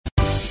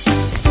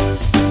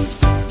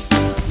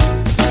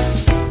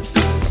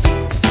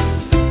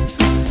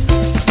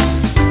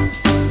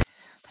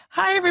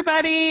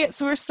everybody.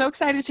 So we're so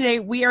excited today.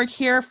 We are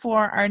here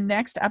for our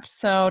next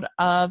episode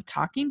of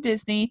Talking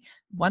Disney.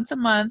 Once a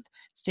month,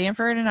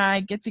 Stanford and I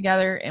get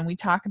together and we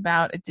talk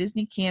about a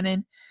Disney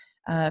canon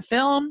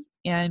film,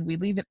 and we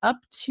leave it up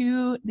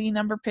to the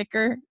number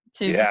picker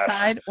to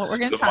decide what we're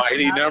going to talk about.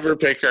 The mighty number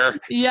picker.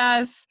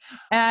 Yes.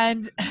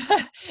 And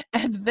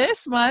and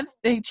this month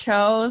they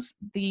chose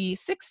the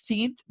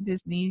 16th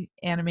Disney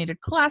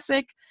animated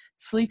classic,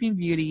 Sleeping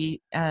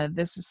Beauty.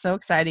 This is so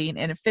exciting,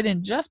 and it fit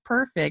in just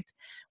perfect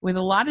with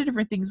a lot of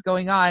different things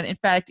going on. In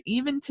fact,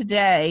 even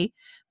today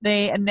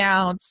they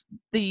announced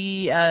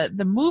the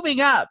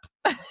moving up.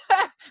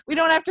 We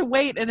don't have to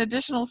wait an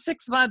additional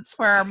 6 months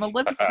for our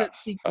Maleficent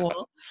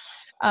sequel.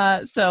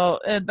 So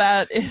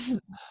that is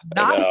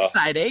not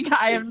exciting.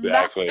 I am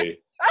exactly.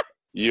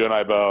 You and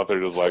I both are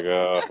just like,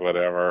 oh,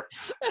 whatever.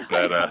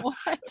 But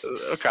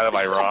kind of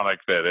ironic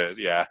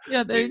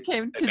that they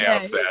came today.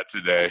 Announced that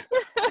today.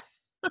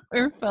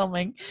 We're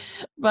filming,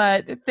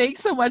 but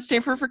thanks so much,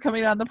 Jennifer, for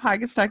coming on the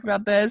podcast to talk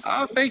about this.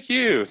 Oh, thank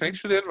you. Thanks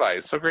for the invite.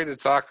 It's so great to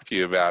talk with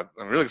you about.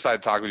 I'm really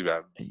excited to talk with you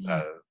about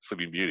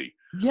Sleeping Beauty.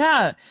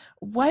 Yeah.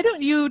 Why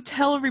don't you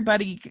tell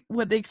everybody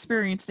what the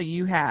experience that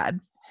you had?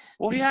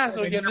 Well, yeah.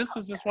 So again, this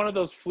was just one of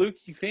those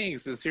fluky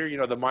things. This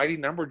here, the mighty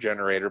number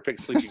generator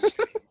picked Sleeping Beauty,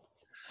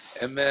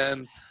 and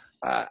then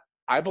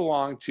I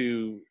belong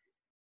to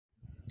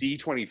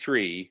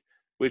D23,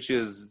 which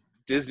is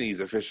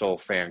Disney's official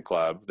fan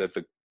club that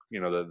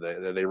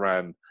they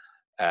run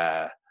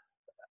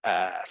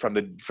from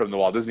the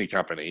Walt Disney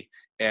Company,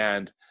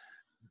 and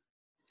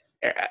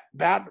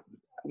about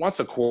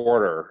once a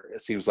quarter, it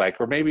seems like,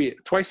 or maybe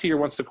twice a year,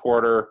 once a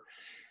quarter,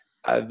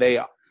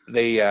 the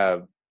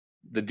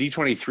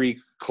D23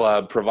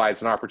 Club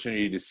provides an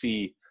opportunity to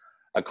see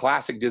a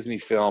classic Disney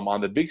film on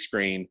the big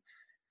screen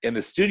in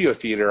the studio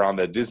theater on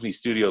the Disney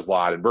Studios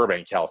lot in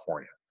Burbank,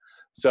 California.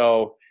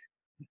 So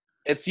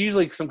it's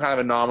usually some kind of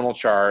a nominal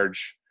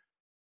charge.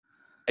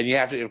 And you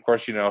have to, of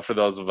course, for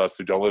those of us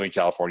who don't live in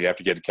California, you have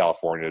to get to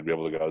California to be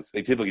able to go.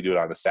 They typically do it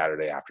on a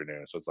Saturday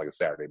afternoon, so it's like a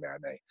Saturday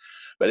matinee.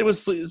 But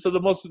this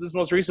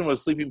most recent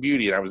was Sleeping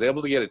Beauty, and I was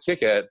able to get a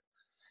ticket,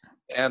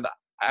 and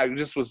I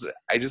just was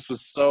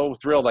so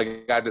thrilled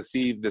I got to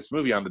see this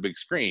movie on the big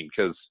screen,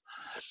 because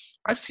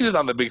I've seen it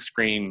on the big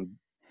screen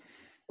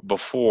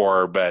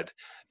before, but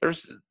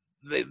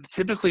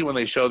typically when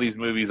they show these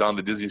movies on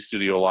the Disney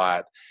Studio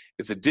lot,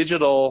 it's a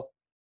digital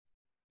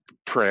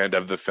print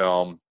of the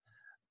film,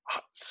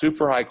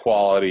 super high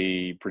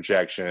quality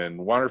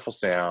projection, wonderful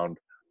sound,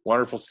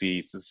 wonderful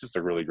seats. It's just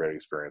a really great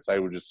experience. I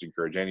would just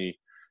encourage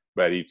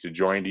anybody to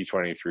join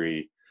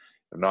D23,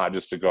 and not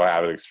just to go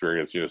have an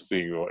experience,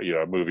 seeing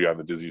a movie on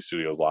the Disney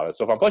Studios lot. It's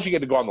so fun. Plus, you get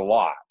to go on the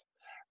lot,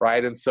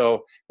 right? And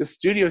so the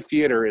studio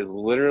theater is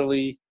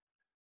literally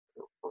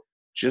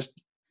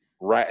just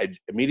right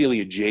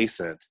immediately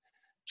adjacent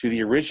to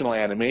the original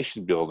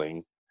animation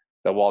building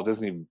that Walt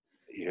Disney,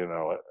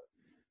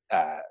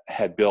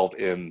 had built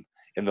in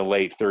the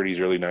late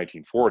 30s, early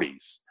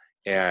 1940s.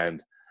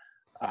 And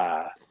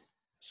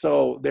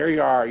so there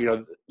you are.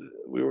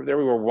 We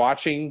were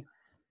watching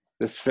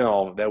this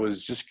film that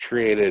was just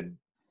created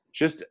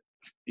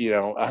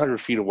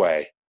 100 feet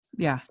away.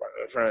 Yeah.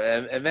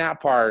 And that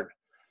part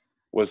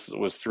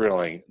was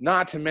thrilling.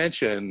 Not to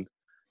mention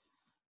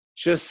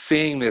just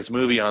seeing this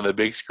movie on the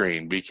big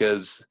screen,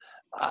 because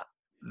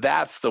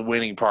that's the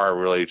winning part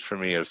really for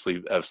me of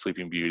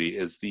Sleeping Beauty,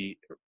 is the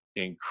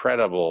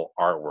incredible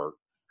artwork,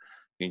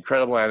 the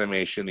incredible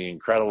animation, the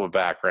incredible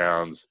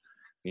backgrounds,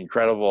 the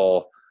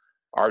incredible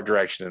art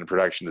direction and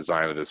production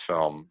design of this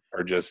film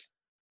are just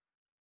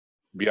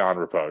beyond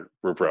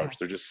reproach.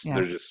 They're just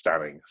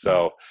stunning.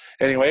 So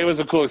anyway, it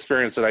was a cool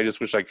experience that I just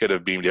wish I could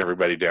have beamed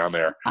everybody down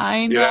there.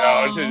 I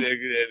know,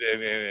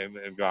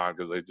 and gone,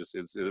 because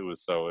it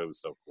was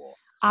so cool.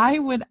 I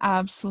would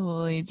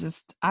absolutely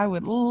I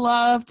would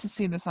love to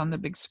see this on the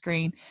big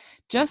screen,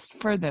 just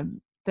for the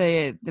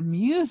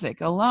music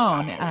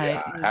alone.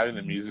 Having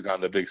the music on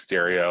the big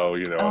stereo,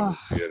 in the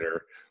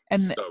theater, and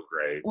so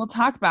great. We'll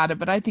talk about it,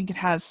 but I think it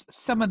has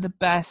some of the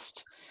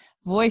best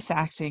voice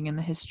acting in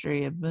the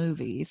history of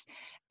movies,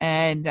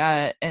 and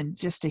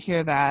just to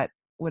hear that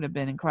would have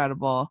been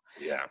incredible.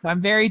 Yeah. So I'm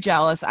very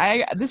jealous.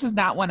 This is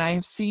not one I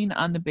have seen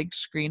on the big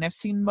screen. I've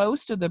seen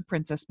most of the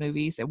princess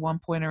movies at one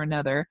point or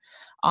another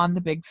on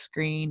the big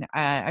screen.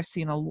 I've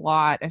seen a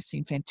lot. I've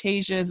seen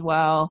Fantasia as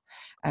well,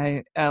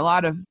 a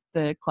lot of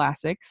the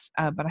classics,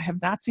 but I have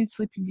not seen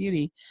Sleeping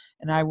Beauty,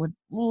 and I would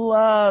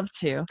love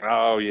to.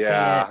 Oh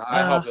yeah,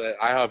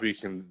 I hope you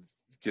can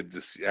get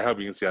to see. I hope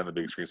you can see it on the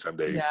big screen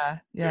someday.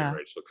 Yeah,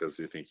 Rachel, because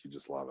I think you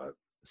just love it.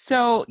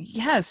 So,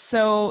 yes,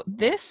 so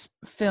this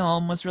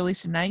film was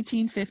released in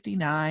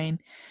 1959,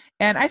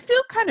 and I feel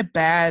kind of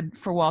bad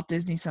for Walt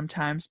Disney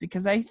sometimes,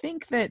 because I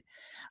think that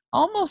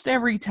almost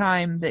every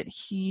time that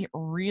he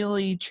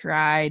really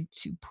tried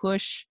to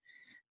push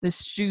the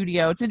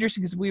studio, it's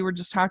interesting because we were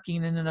just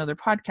talking in another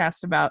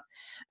podcast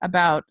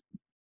about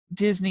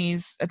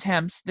Disney's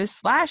attempts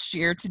this last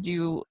year to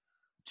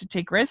to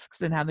take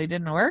risks and how they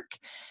didn't work.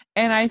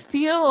 And I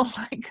feel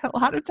like a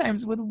lot of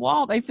times with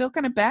Walt, I feel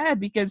kind of bad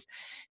because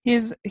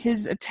his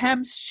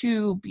attempts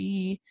to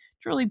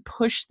really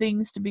push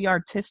things to be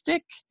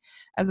artistic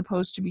as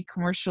opposed to be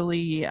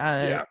commercially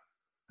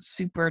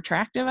super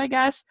attractive, I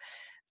guess,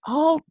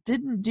 all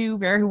didn't do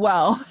very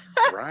well.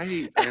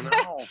 Right, I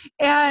know.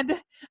 And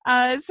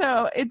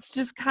so it's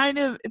just kind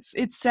of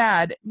it's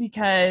sad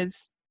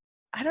because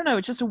I don't know,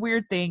 it's just a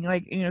weird thing.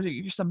 Like, you know,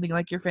 you're something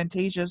like your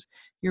Fantasias,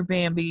 your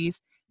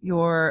Bambis,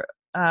 your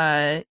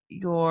Alice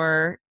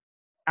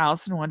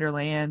in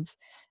Wonderlands,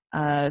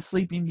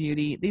 Sleeping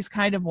Beauty, these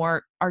kind of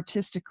more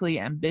artistically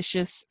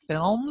ambitious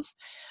films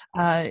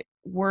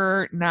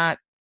were not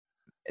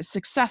as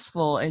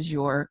successful as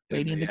your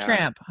Lady and the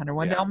Tramp,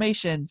 101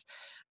 Dalmatians,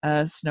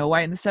 Snow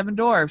White and the Seven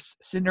Dwarfs,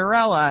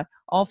 Cinderella,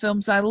 all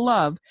films I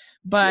love,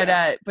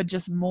 but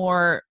just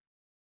more.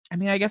 I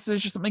mean, I guess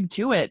there's just something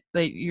to it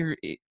that your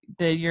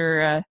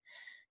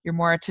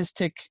more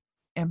artistic,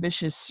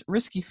 ambitious,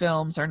 risky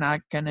films are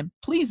not going to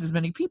please as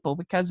many people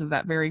because of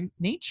that very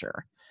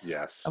nature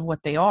of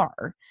what they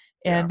are.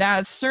 And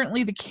that's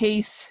certainly the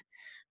case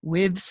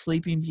with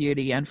Sleeping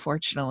Beauty.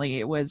 Unfortunately,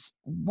 it was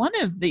one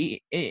of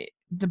the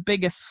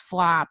biggest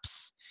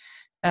flops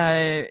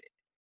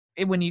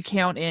when you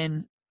count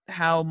in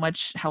how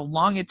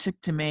long it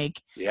took to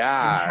make, and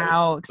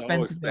how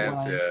expensive it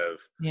was.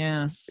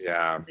 The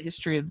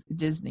history of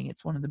Disney,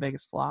 it's one of the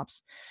biggest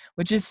flops,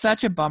 which is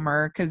such a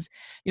bummer because,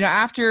 you know,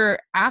 after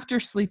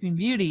Sleeping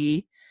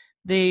Beauty,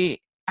 I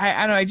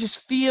don't know, I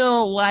just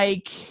feel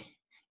like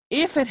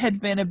if it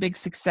had been a big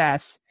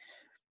success,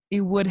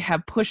 it would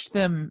have pushed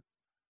them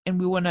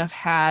and we wouldn't have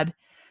had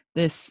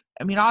this.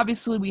 I mean,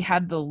 obviously we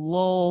had the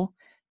lull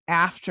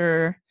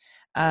after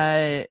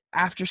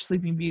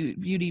Sleeping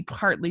Beauty,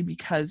 partly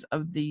because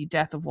of the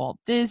death of Walt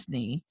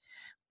Disney,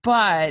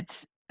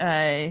 but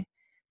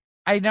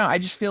I know, I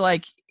just feel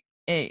like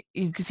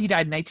because he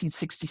died in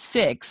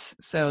 1966,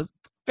 so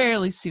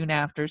fairly soon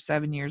after,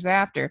 7 years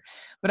after.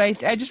 But I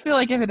just feel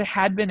like if it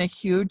had been a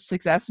huge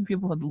success and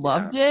people had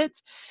loved it,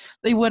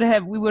 we would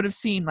have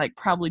seen like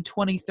probably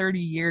 20, 30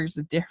 years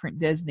of different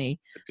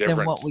Disney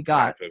than what we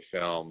got. Type of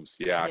films,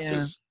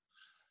 because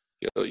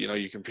you know,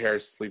 you compare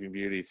Sleeping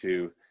Beauty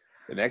to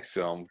the next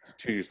film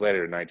 2 years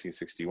later in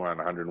 1961,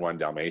 101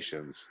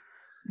 Dalmatians.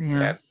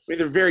 And, I mean,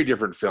 they're very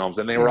different films,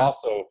 and they were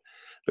also.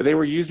 But they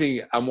were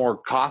using a more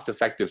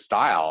cost-effective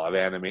style of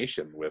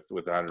animation with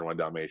 101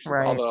 Dalmatians.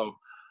 Right. Although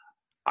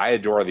I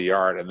adore the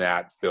art in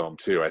that film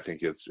too. I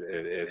think it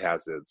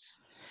has its.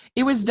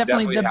 It was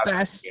definitely the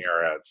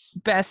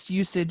best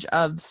usage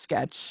of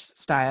sketch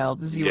style,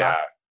 the Xerox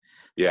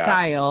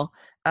style,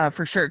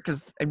 for sure.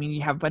 Because I mean,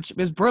 you have it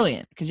was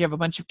brilliant because you have a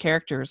bunch of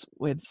characters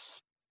with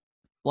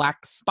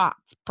black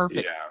spots,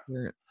 perfect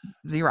for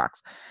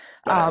Xerox.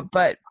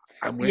 But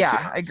I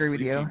agree with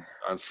you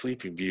on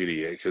Sleeping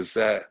Beauty because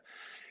that.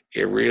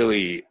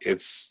 The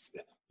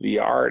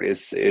art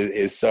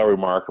is so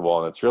remarkable,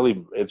 and it's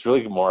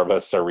really more of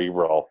a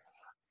cerebral,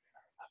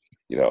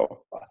 you know,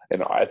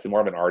 and it's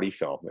more of an arty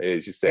film,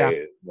 as you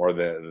say, more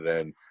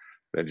than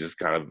just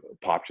kind of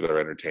popular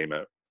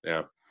entertainment.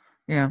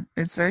 Yeah,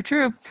 it's very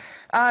true.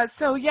 I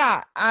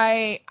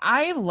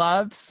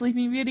loved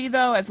Sleeping Beauty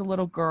though as a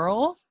little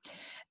girl.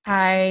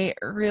 I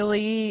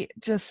really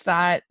just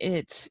thought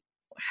I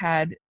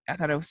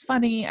thought it was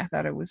funny. I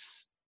thought it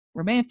was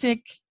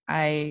romantic.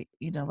 I,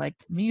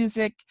 liked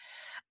music,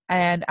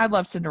 and I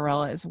love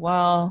Cinderella as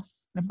well.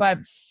 But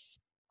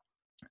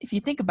if you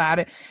think about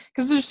it,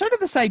 because there's sort of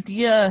this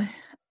idea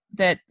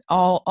that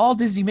all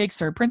Disney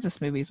makes are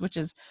princess movies, which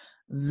is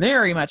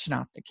very much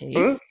not the case.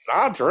 It's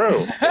not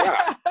true.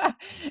 Yeah.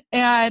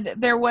 And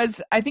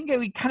I think that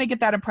we kind of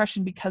get that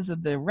impression because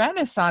of the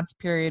Renaissance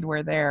period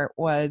where there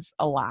was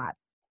a lot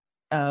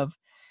of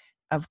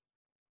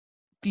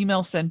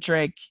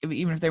female-centric,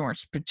 even if they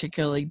weren't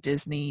particularly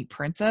Disney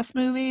princess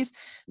movies,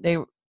 they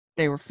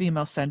were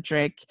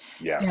female-centric.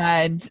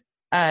 And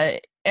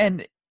I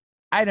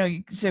know,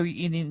 so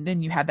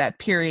then you had that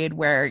period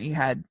where you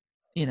had,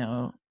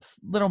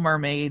 Little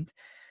Mermaid,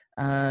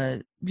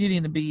 Beauty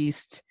and the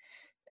Beast,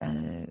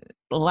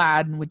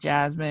 Aladdin with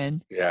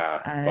Jasmine,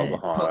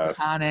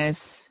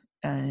 Pocahontas,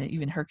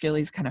 even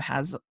Hercules kind of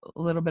has a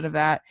little bit of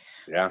that.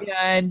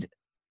 And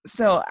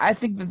so I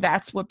think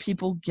that's what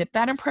people get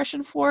that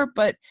impression for.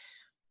 But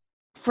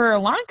for a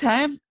long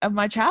time of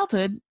my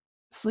childhood,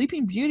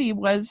 Sleeping Beauty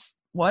was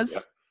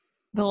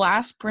the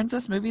last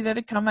princess movie that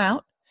had come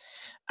out,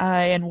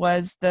 and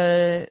was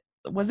it,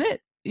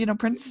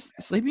 Princess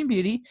Sleeping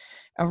Beauty,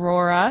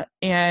 Aurora,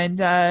 and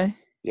and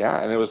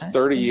it was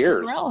 30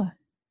 years Cinderella.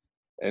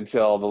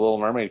 Until The Little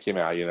Mermaid came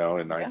out, in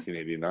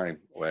 1989,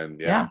 when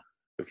we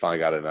finally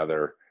got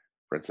another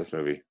princess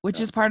movie, which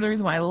is part of the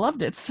reason why I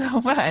loved it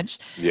so much.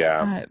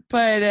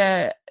 But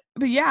I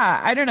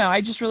don't know.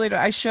 I just really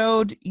I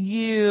showed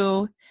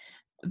you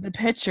the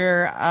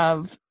picture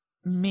of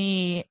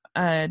me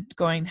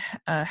going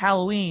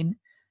Halloween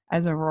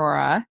as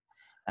Aurora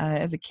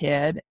as a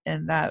kid,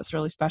 and that was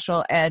really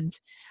special. And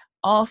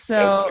Also,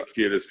 the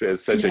cutest.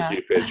 It's such a yeah.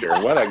 cute picture.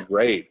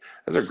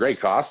 Those are great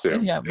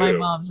costumes Yeah, my too.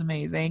 mom's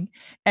amazing.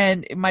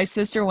 And my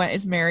sister went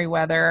as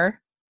Merryweather,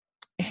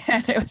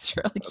 and it was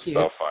really That's cute.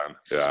 so fun.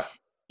 Yeah.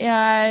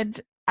 And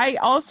I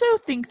also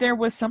think there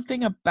was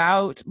something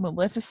about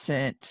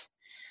Maleficent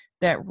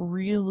that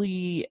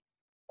really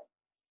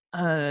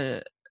uh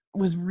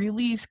was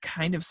really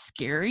kind of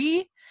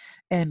scary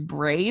and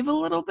brave a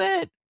little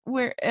bit,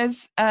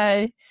 whereas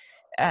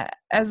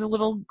as a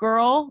little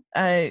girl,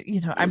 I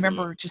Hmm.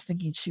 remember just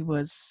thinking she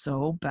was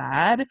so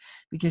bad,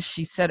 because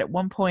she said at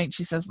one point,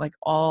 she says like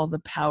all the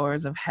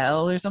powers of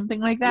hell or something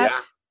like that.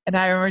 Yeah. And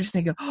I remember just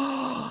thinking,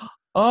 oh,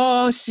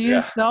 Yeah.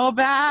 she's so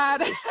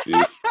bad.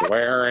 She's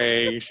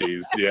swearing.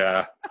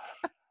 Yeah,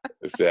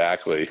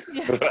 exactly.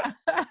 Yeah.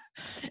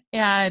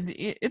 And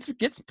it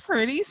gets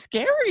pretty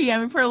scary. I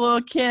mean, for a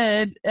little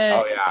kid.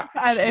 Oh yeah.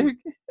 I-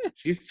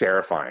 She's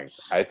terrifying,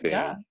 I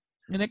yeah. think.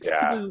 Next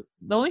Yeah. to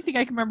the only thing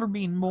I can remember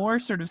being more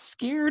sort of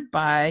scared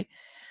by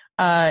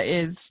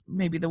is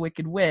maybe the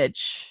Wicked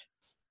Witch,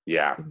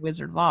 Yeah.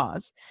 Wizard of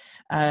Oz,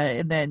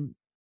 and then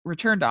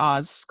Return to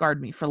Oz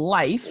scarred me for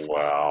life.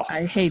 Well,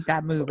 I hate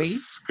that movie.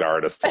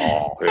 scarred us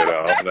all,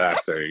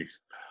 that thing.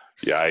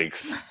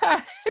 Yikes.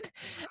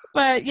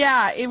 But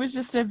yeah, it was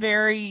just a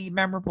very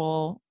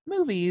memorable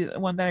movie,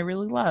 one that I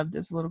really loved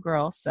as a little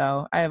girl.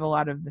 So I have a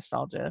lot of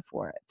nostalgia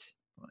for it,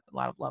 a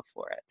lot of love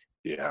for it.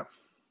 Yeah.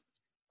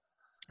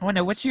 I want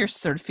to know, what's your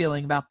sort of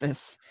feeling about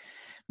this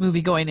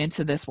movie going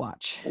into this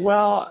watch?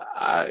 Well,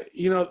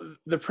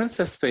 the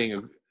princess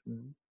thing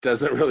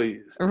doesn't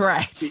really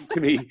Right. speak to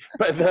me,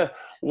 but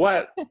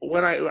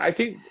I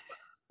think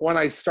when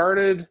I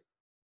started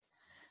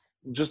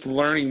just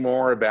learning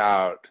more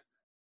about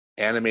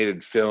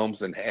animated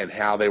films and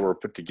how they were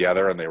put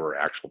together, and they were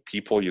actual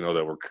people,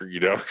 that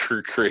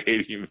were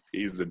creating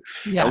these, and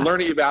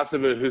learning about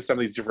who some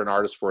of these different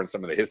artists were, and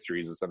some of the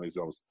histories of some of these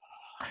films.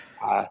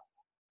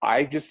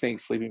 I just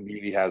think Sleeping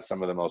Beauty has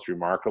some of the most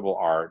remarkable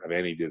art of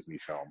any Disney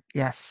film.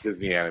 Yes.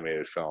 Disney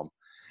animated film.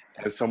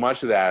 And so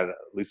much of that, at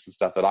least the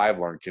stuff that I've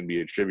learned, can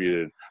be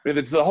attributed. I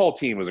mean, the whole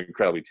team was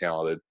incredibly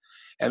talented,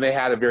 and they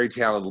had a very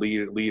talented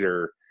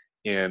leader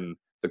in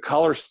the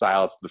color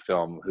stylist of the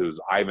film, who's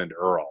Ivan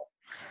Earl.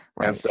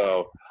 Right. And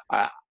so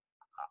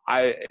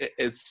I've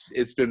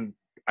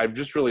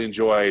just really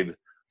enjoyed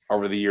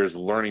over the years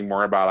learning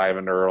more about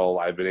Ivan Earl.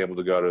 I've been able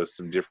to go to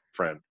some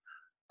different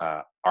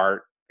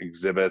art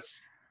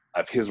exhibits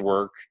of his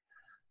work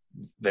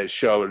that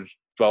showed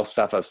both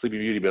stuff of Sleeping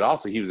Beauty, but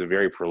also he was a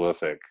very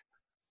prolific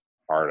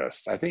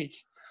artist. I think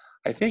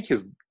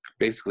his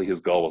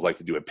goal was like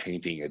to do a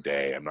painting a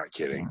day. I'm not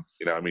kidding.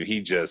 Yeah. I mean, he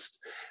just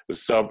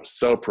was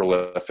so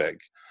prolific.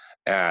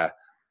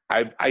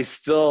 I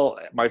still,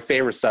 my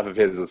favorite stuff of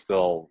his is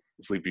still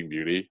Sleeping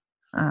Beauty.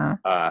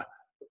 Uh-huh.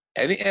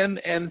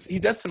 And he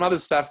does some other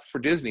stuff for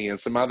Disney and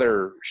some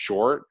other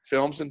short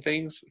films and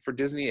things for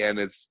Disney, and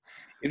it's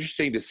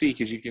interesting to see,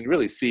 because you can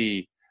really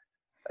see,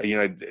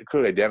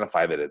 clearly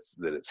identify that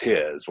it's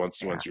his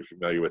once you're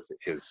familiar with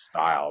his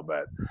style.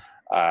 But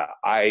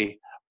I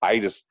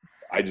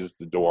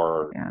just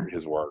adore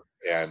his work,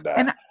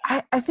 and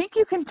I think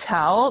you can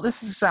tell,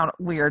 this is sound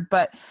weird,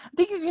 but I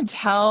think you can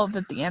tell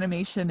that the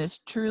animation is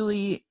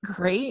truly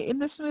great in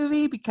this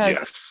movie,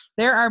 because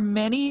there are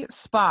many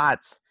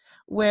spots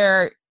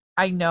where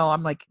I know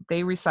I'm like,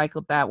 they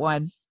recycled that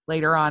one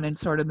later on in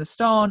Sword in the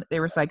Stone. They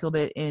recycled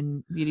it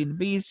in Beauty and the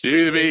Beast.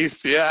 Beauty and the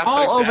Beast, yeah.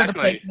 All over the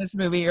place in this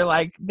movie. You're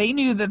like, they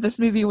knew that this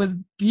movie was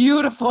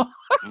beautiful.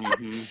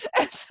 Mm-hmm.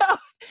 And so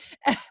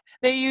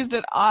they used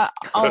it a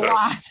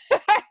lot,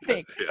 I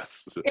think.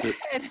 Yes.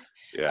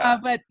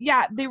 But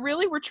yeah, they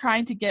really were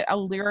trying to get a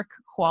lyric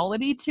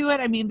quality to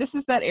it. I mean, this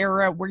is that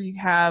era where you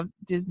have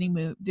Disney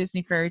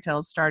fairy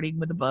tales starting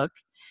with a book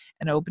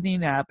and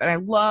opening up. And I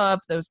love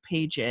those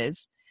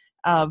pages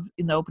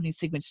in the opening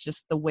sequence,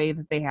 just the way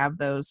that they have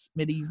those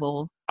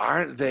medieval,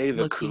 aren't they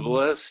the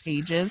coolest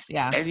pages?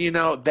 Yeah. And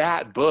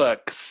that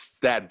book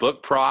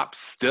prop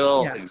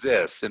still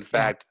exists. In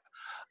fact,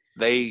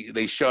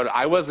 they showed,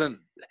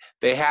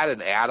 they had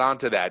an add-on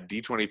to that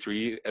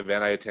D23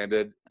 event I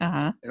attended.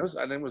 Uh-huh. It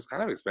was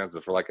kind of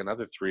expensive, for like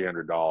another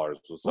 $300.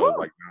 So it was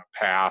like a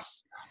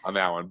pass on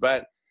that one.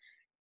 But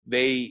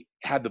they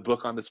had the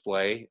book on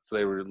display, so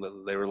they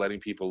were letting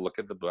people look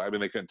at the book. I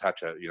mean, they couldn't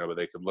touch it, but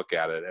they could look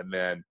at it. And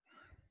then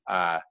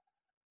I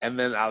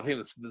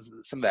think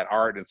some of that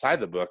art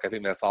inside the book, I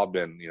think that's all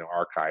been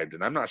archived,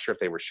 and I'm not sure if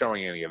they were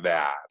showing any of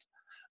that.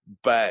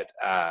 But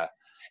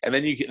and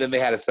then they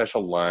had a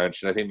special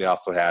lunch, and I think they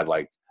also had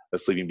like a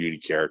Sleeping Beauty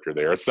character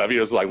there. So it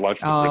was like lunch.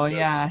 Oh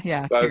yeah.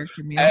 So,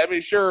 character meal. I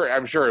mean,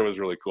 I'm sure it was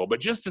really cool. But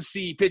just to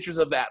see pictures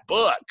of that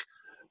book,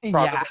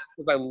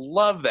 because I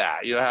love that.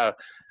 How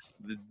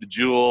the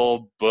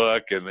jeweled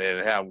book, and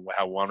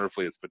how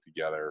wonderfully it's put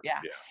together. Yeah.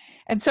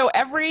 And so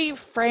every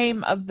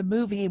frame of the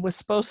movie was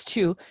supposed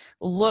to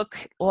look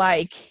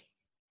like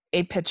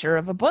a picture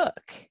of a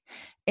book,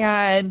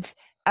 and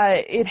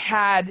it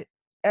had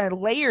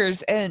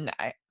layers. And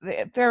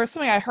there was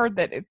something I heard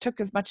that it took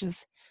as much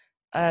as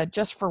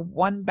just for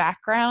one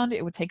background,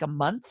 it would take a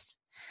month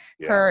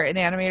Yeah. for an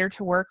animator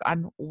to work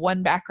on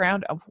one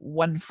background of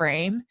one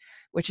frame,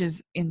 which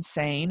is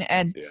insane.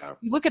 And Yeah.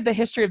 you look at the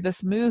history of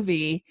this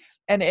movie,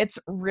 and it's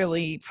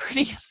really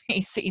pretty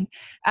amazing.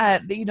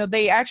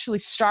 They actually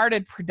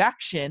started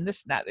production.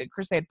 This not, of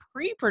course, they had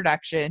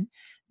pre-production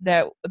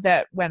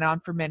that went on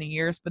for many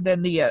years, but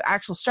then the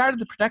actual start of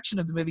the production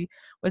of the movie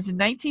was in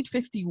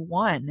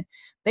 1951.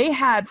 They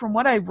had, from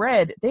what I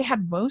read, they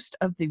had most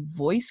of the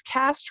voice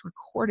cast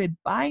recorded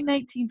by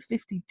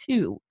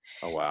 1952.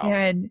 Oh, wow.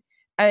 And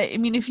I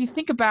mean, if you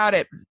think about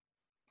it,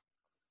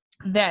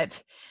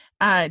 that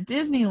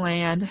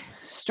Disneyland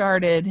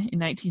started in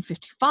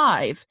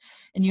 1955,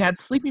 and you had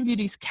Sleeping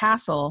Beauty's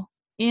castle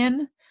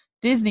in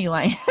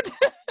Disneyland.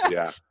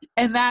 Yeah.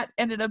 And that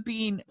ended up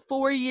being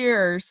 4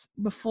 years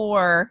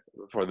before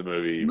the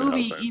movie the even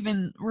movie opened.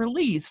 even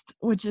released,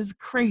 which is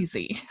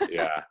crazy.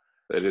 Yeah,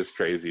 that is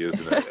crazy,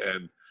 isn't it?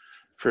 And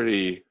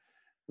pretty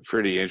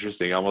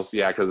interesting. Almost,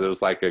 yeah, because it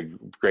was like a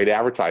great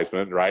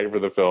advertisement, right, for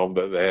the film.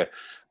 But the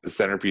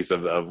centerpiece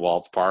of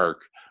Walt's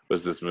Park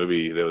was this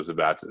movie that was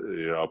about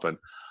to open.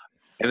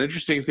 An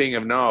interesting thing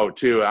of note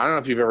too. I don't know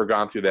if you've ever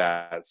gone through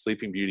that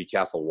Sleeping Beauty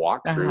Castle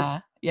walkthrough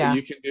that Yeah.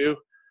 you can do.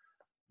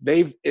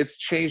 It's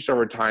changed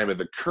over time, but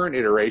the current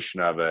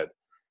iteration of it,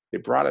 they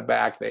brought it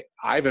back.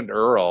 Ivan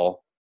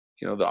Earl,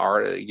 the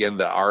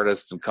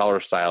artist and color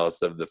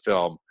stylist of the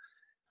film,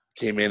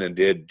 came in and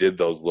did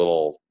those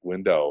little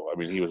window. I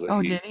mean,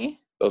 Did he?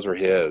 Those were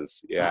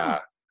his, yeah.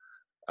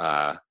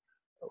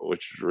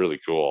 Which is really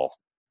cool.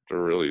 They're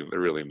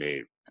really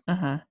neat.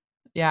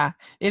 Yeah,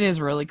 it is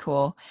really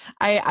cool.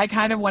 I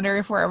kind of wonder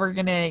if we're ever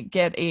gonna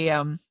get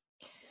a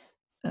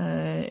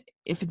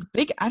if it's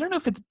big. I don't know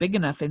if it's big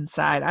enough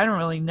inside. I don't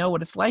really know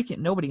what it's like.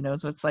 Nobody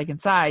knows what it's like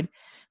inside.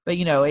 But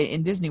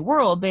in Disney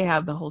World, they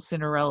have the whole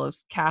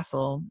Cinderella's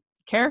castle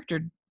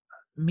character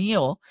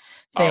meal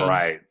thing. All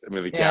right. I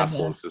mean, the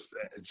castle is just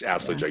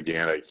absolutely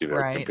gigantic,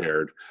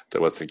 compared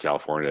to what's in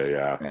California.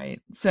 Yeah. Right.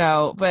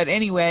 So, but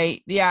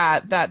anyway,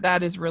 yeah,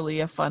 that is really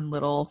a fun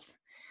little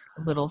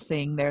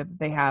thing there that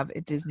they have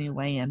at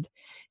Disneyland,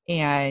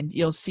 and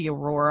you'll see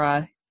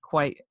Aurora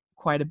quite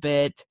a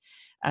bit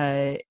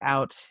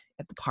out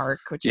at the park.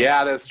 Which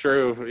that's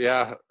true.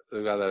 Yeah,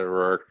 they've got that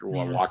Aurora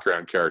walk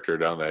around character,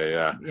 don't they?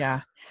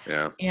 Yeah.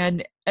 Yeah.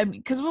 And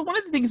because one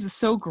of the things that's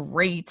so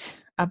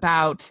great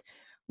about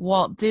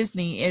Walt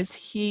Disney is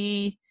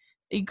he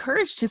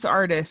encouraged his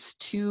artists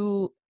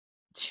to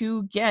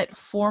get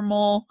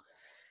formal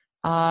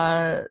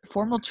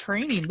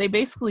training. They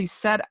basically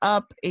set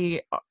up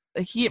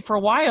for a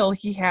while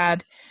he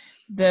had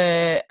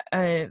the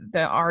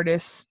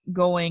artists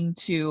going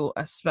to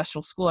a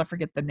special school. I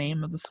forget the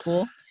name of the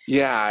school.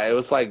 Yeah, it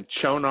was like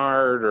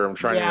Chonard, or I'm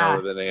trying to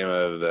remember the name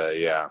of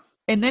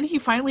And then he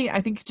finally, I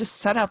think, just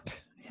set up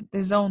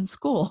his own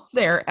school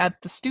there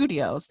at the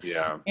studios.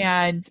 Yeah.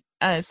 And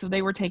so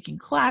they were taking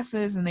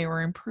classes and they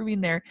were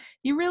improving there.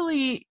 He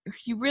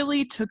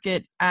really took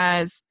it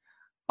as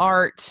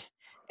art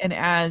and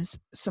as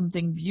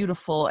something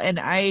beautiful. And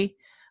I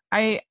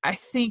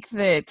think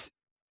that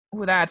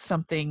that's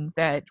something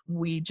that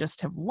we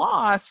just have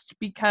lost,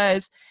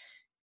 because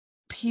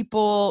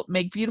people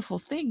make beautiful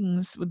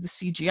things with the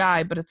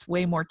CGI, but it's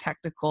way more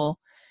technical,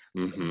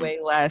 way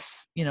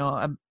less,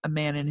 a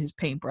man in his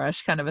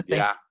paintbrush kind of a thing.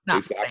 Yeah, not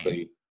exactly. The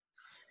same.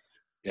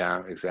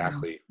 Yeah,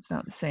 exactly. It's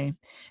not the same.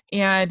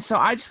 And so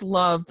I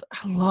love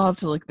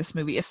to look at this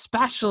movie,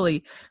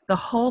 especially the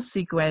whole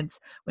sequence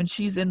when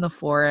she's in the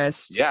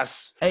forest.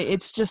 Yes.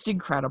 It's just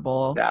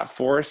incredible. That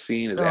forest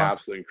scene is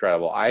absolutely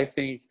incredible. I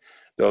think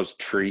those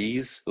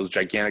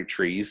gigantic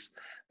trees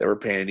that were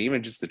painted,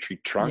 even just the tree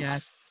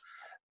trunks,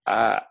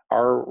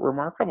 are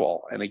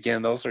remarkable. And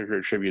again, those are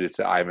attributed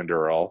to Ivan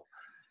Earl.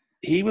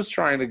 He was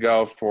trying to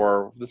go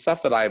for the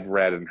stuff that I've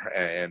read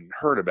and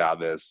heard about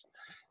this,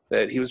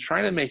 that he was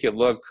trying to make it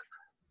look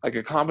like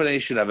a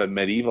combination of a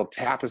medieval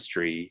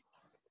tapestry,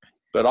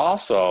 but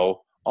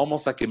also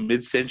almost like a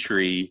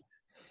mid-century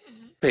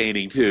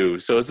painting too.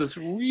 So it's this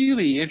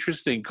really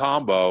interesting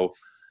combo,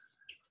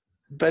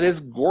 but it's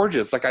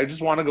gorgeous. Like, I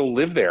just want to go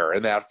live there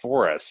in that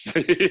forest.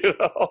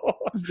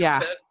 Yeah.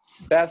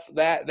 That's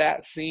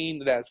that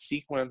scene, that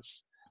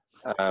sequence,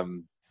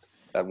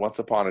 that Once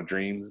Upon a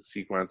Dream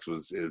sequence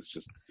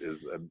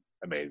is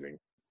amazing.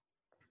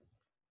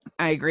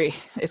 I agree.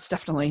 It's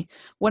definitely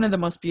one of the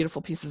most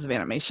beautiful pieces of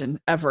animation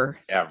ever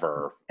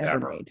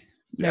made.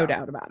 No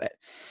doubt about it.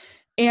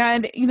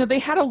 And, they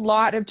had a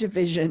lot of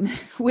division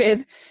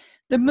with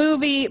the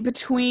movie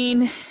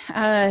between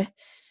the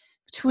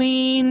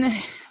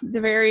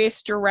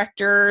various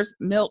directors.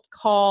 Milt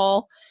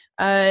Kahl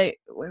had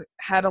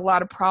a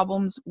lot of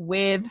problems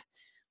with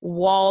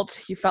Walt.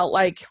 He felt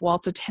like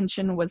Walt's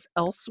attention was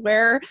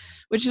elsewhere,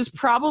 which is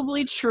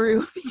probably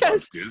true,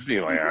 because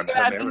Disneyland.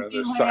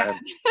 Disneyland.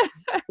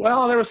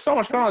 Well, there was so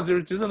much going on. There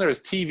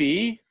was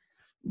TV,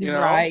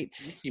 right?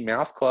 Mickey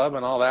Mouse Club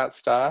and all that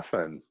stuff,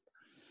 and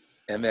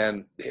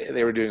then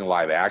they were doing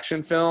live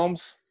action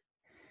films.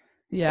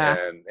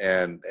 Yeah.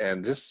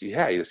 And just, you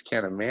just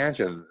can't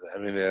imagine. I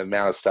mean, the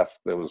amount of stuff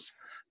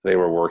they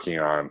were working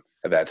on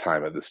at that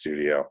time at the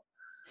studio.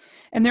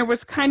 And there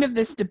was kind of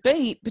this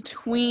debate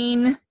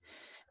between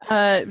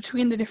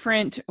the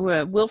different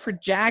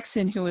Wilfred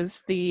Jackson, who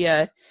was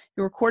who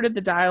recorded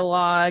the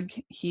dialogue.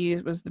 He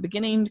was the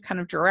beginning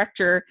kind of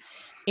director,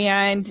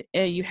 and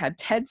you had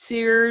Ted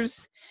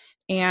Sears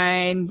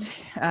and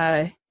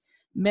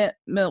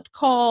Milt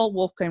Kahl,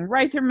 Wolfgang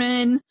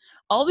Reitherman,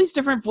 all these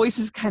different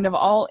voices kind of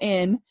all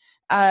in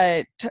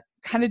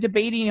kind of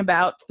debating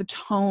about the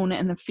tone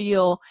and the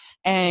feel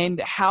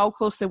and how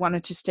close they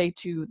wanted to stay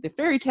to the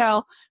fairy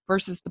tale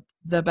versus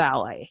the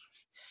ballet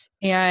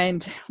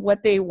and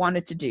what they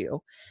wanted to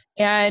do.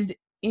 And,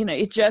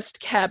 it just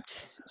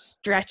kept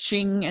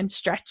stretching and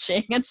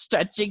stretching and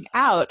stretching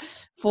out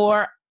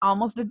for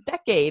almost a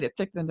decade. It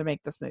took them to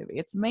make this movie.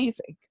 It's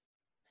amazing.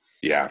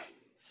 Yeah.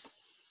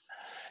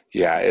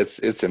 Yeah,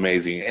 it's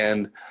amazing.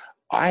 And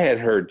I had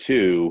heard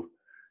too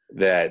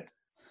that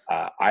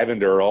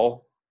Ivan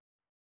Earl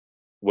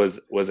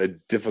was a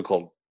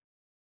difficult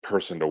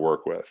person to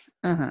work with.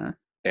 Uh-huh.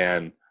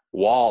 And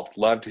Walt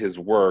loved his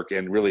work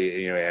and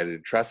really, had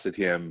entrusted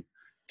him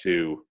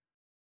to,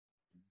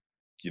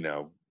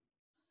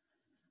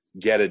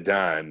 get it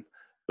done.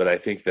 But I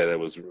think that it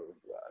was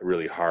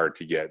really hard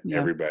to get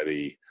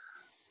everybody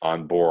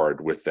on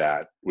board with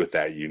that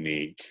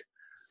unique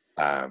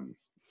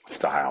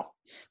style.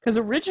 Because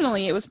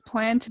originally it was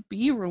planned to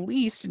be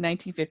released in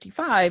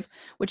 1955,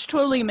 which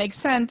totally makes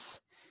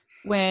sense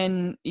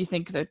when you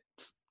think that,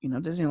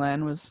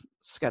 Disneyland was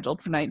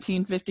scheduled for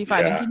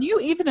 1955. Yeah. And can you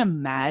even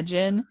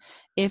imagine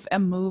if a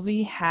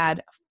movie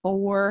had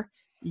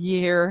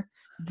 4-year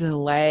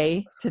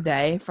delay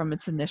today from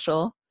its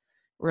initial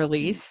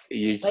release?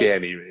 You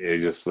can't even,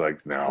 it's just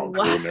like, no, it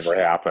will never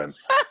happen.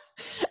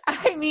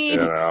 I mean,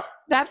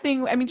 that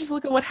thing, just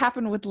look at what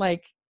happened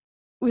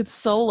with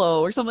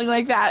Solo or something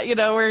like that,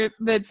 where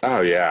that's,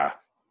 oh yeah,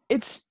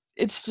 it's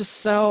just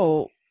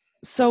so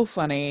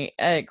funny,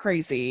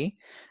 crazy.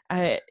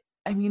 The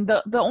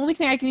only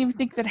thing I can even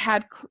think that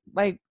had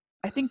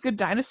I think Good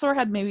Dinosaur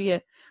had maybe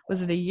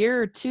was it a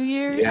year or 2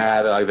 years?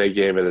 Yeah, they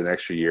gave it an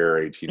extra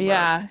year, 18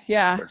 months.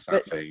 Yeah. Or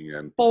something.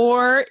 And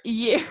 4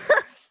 years.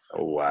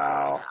 Oh,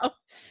 wow.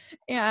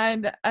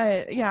 And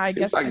I Seems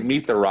guess like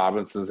Meet the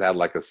Robinsons had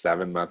like a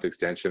 7-month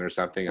extension or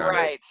something on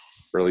its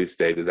release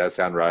date. Does that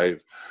sound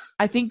right?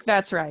 I think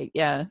that's right.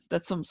 Yeah,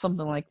 that's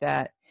something like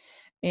that.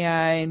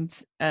 And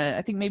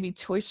I think maybe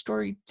Toy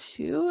Story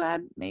 2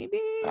 had maybe.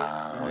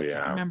 I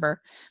can't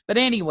remember. But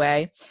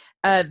anyway,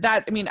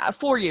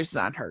 4 years is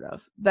unheard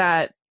of.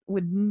 That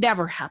would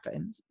never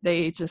happen.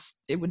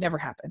 It would never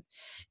happen.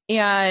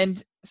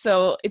 And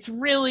so it's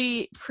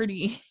really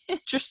pretty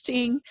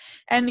interesting.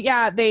 And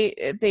yeah, they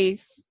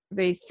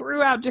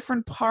threw out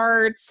different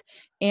parts,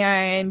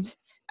 and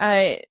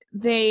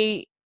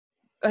they,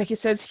 like it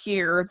says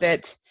here,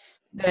 that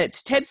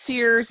Ted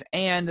Sears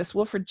and this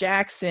Wilfred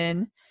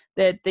Jackson,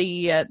 that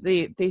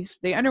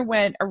they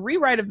underwent a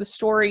rewrite of the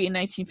story in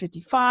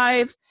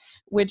 1955,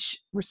 which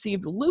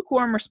received a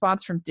lukewarm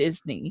response from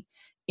Disney.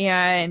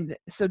 And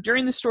so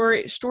during the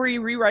story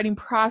rewriting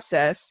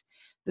process,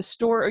 the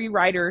story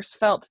writers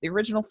felt the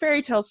original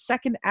fairy tale's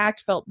second act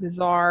felt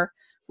bizarre,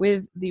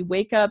 with the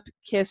wake up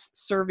kiss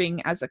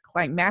serving as a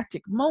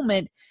climactic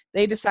moment.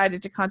 They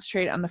decided to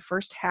concentrate on the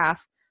first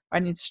half,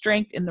 finding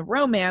strength in the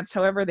romance.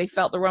 However, they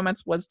felt the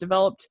romance was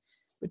developed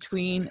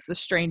between the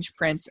strange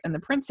prince and the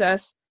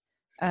princess.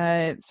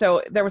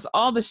 So there was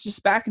all this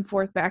just back and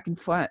forth.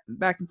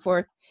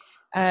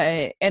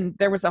 And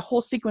there was a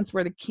whole sequence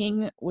where the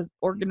king was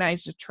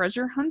organized a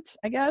treasure hunt,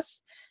 I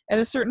guess, at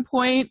a certain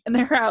point, and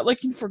they were out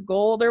looking for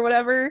gold or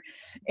whatever.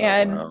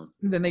 And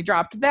then they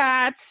dropped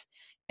that.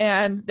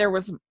 And there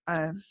was,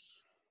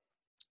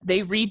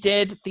 they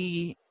redid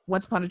the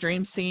Once Upon a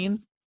Dream scene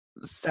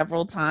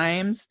several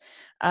times.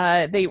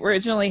 They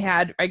originally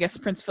had, I guess,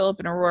 Prince Philip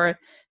and Aurora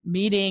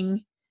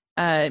meeting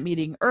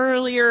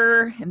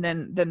earlier, and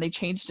then they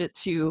changed it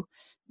to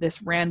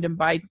this random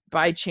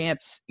by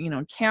chance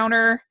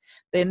encounter.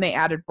 Then they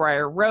added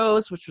Briar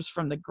Rose, which was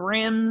from the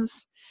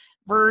Grimm's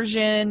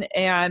version,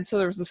 and so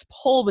there was this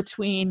pull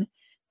between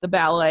the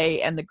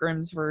ballet and the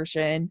Grimm's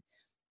version.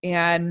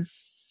 And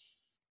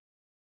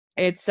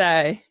it's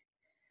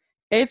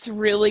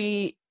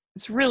really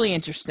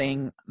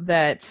interesting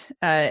that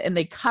and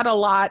they cut a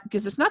lot,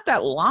 because it's not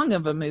that long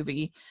of a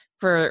movie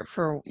for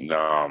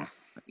no,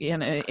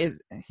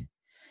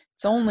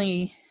 it's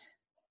only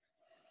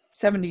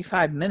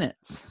 75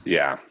 minutes.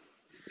 Yeah.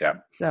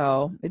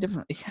 So it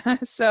definitely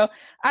so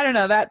I don't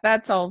know,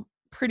 that's all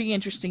pretty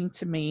interesting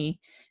to me.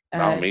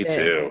 Me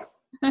too.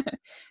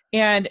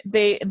 And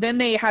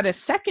they had a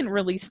second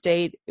release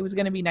date. It was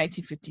going to be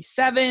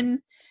 1957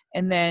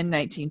 and then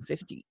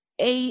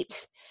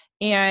 1958.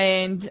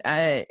 And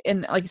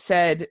like I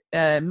said,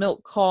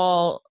 Milt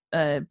Kahl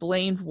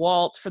blamed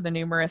Walt for the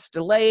numerous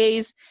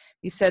delays.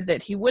 He said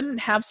that he wouldn't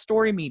have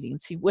story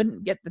meetings. He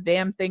wouldn't get the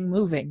damn thing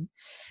moving.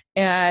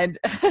 And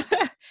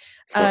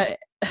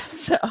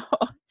so,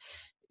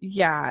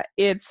 yeah,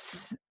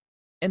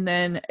 and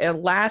then a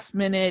last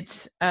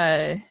minute,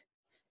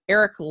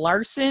 Eric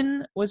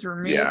Larson was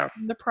removed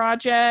from the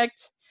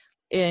project.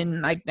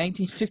 in like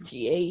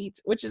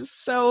 1958, which is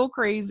so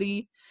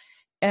crazy.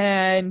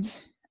 And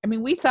I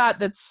mean, we thought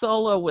that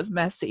Solo was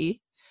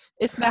messy.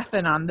 It's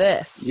nothing on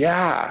this.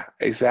 Yeah,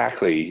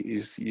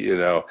 exactly. You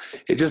know,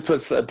 it just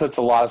puts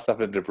a lot of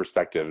stuff into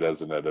perspective,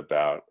 doesn't it?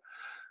 About,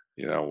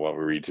 you know, what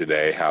we read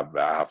today,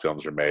 how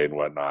films are made and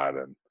whatnot,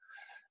 and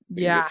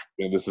yeah,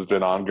 this has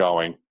been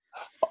ongoing.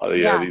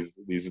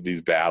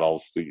 These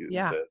battles,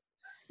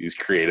 these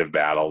creative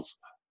battles.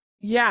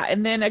 Yeah,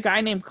 and then a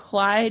guy named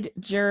Clyde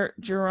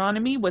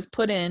Geronimi was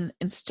put in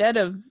instead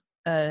of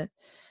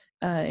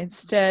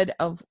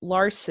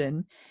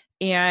Larson,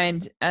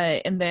 and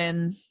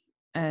then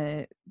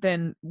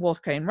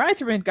Wolfgang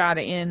Reitherman got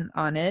in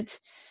on it,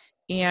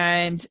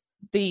 and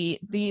they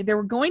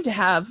were going to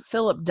have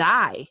Philip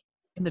die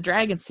in the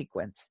dragon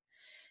sequence,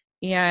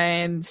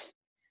 and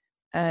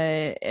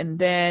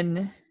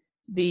then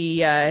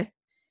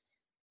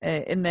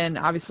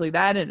obviously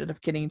that ended up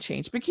getting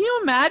changed. But can you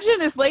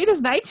imagine, as late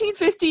as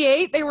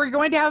 1958, they were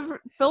going to have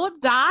Philip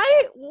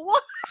die?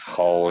 What?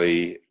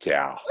 Holy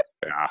cow.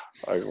 Yeah.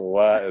 Like,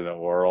 what in the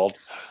world?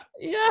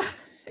 Yeah,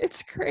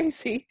 it's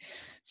crazy.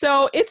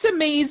 So it's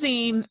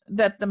amazing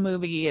that the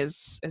movie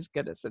is as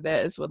good as it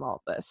is with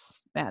all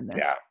this madness.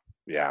 Yeah.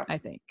 Yeah. I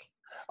think.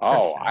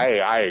 Oh, sure.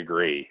 I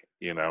agree.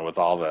 You know, with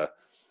all the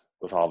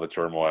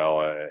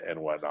turmoil and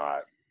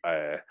whatnot.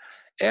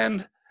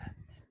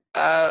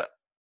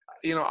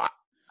 You know,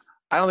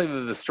 I don't think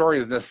that the story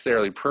is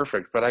necessarily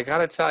perfect, but I got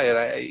to tell you,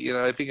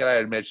 I think I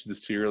had mentioned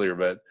this to you earlier,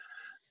 but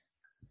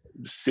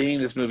seeing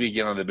this movie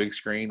again on the big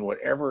screen,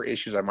 whatever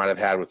issues I might have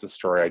had with the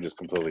story, I just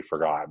completely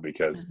forgot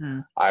because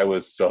I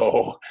was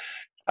so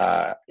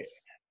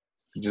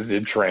just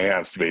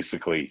entranced,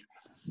 basically,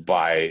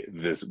 by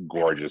this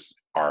gorgeous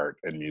art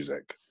and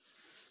music.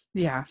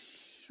 Yeah,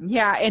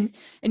 and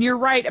you're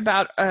right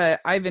about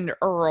Ivan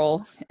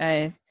Earl.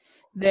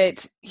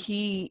 That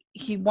he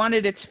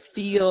wanted it to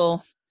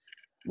feel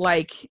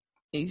like,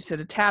 you said,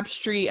 a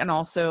tapestry and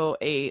also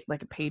a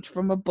page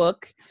from a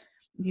book.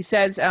 He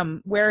says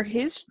where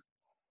his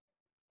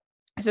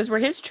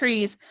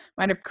trees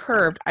might have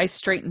curved, I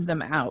straightened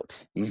them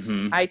out.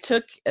 I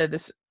took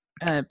this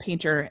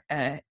painter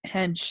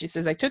Henge. She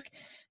says I took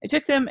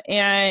them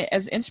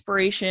as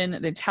inspiration,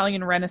 the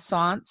Italian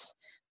Renaissance,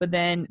 but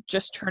then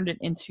just turned it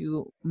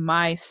into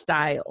my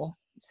style.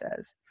 He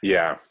says,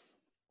 yeah.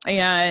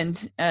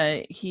 And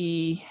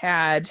he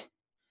had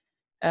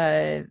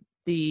and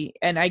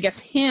I guess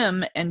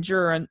him and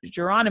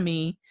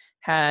Geronimi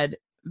had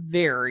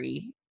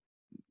very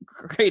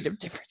creative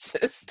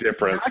differences.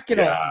 Not get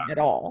along at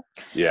all.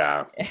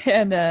 Yeah.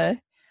 And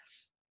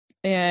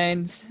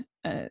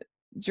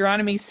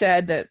Geronimi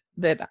said that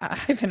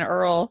Ivan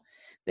Earl,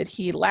 that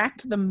he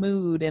lacked the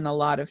mood in a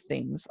lot of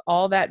things.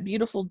 All that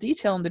beautiful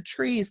detail in the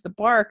trees, the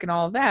bark, and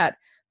all of that,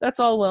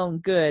 that's all well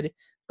and good.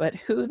 But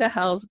who the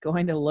hell's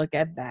going to look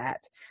at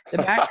that?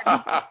 The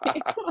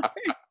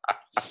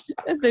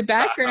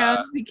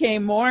backgrounds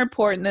became more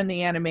important than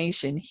the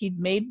animation. He'd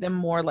made them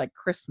more like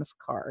Christmas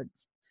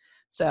cards.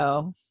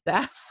 So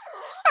that's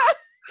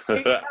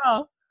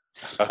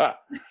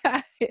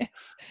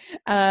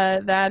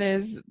that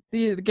is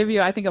to give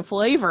you, I think, a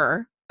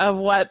flavor of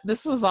what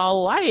this was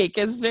all like.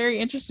 It's very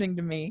interesting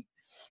to me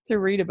to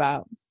read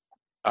about.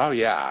 Oh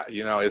yeah,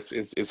 you know,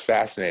 it's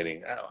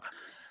fascinating.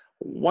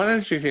 One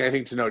interesting thing I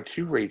think to note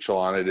too, Rachel,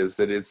 on it is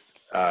that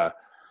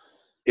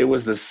it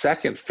was the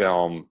second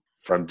film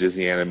from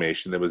Disney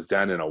Animation that was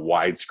done in a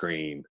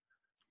widescreen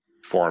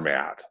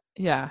format.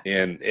 Yeah.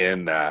 And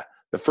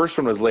the first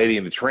one was Lady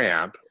and the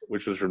Tramp,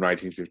 which was from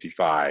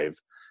 1955.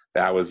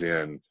 That was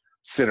in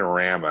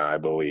Cinerama, I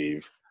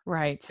believe.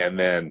 Right. And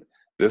then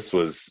this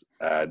was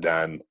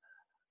done.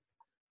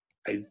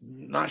 I'm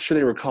not sure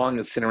they were calling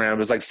it Cinerama. It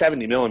was like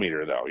 70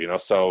 millimeter though, you know,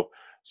 so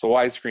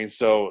widescreen.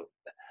 So,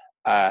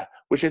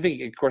 which I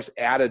think, of course,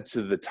 added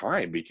to the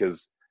time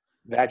because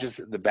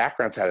the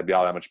backgrounds had to be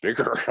all that much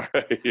bigger,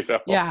 you know.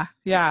 Yeah.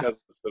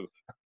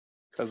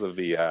 Because of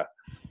the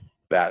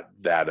that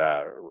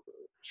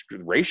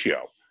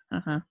ratio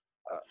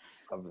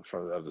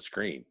of the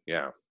screen.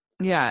 Yeah.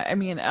 Yeah, I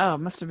mean, it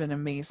must have been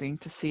amazing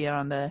to see it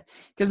on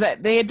because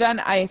they had done,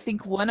 I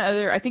think,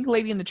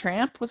 Lady and the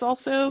Tramp was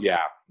also.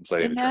 Yeah,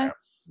 Lady and the Tramp.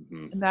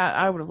 Mm-hmm. And that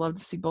I would have loved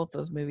to see both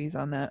those movies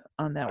on that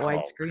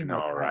wide screen.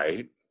 All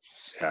right.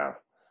 Yeah.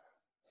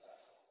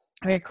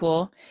 Very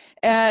cool.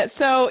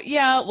 So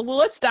yeah, well,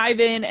 let's dive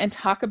in and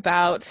talk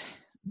about.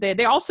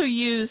 They also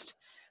used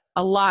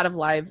a lot of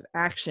live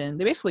action.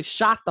 They basically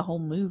shot the whole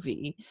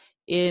movie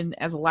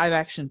as a live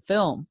action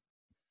film,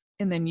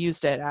 and then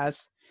used it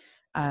as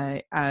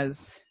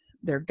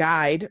their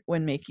guide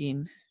when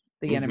making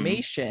the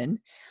animation.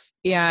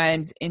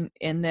 And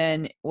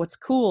then what's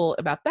cool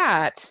about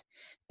that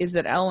is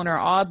that Eleanor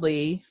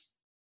Audley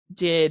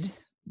did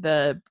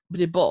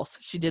both.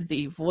 She did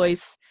the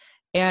voice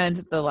and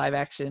the live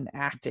action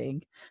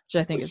acting, which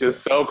I think is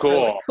so cool.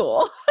 Really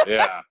cool.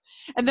 Yeah.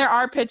 And there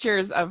are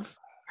pictures of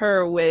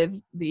her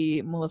with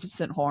the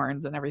Maleficent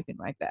horns and everything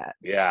like that.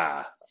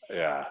 Yeah.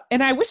 Yeah.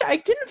 And I wish I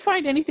didn't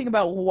find anything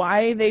about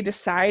why they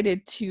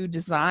decided to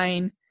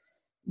design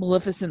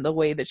Maleficent the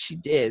way that she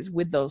did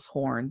with those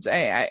horns.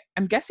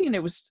 I'm guessing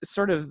it was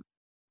sort of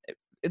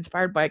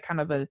inspired by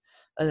kind of a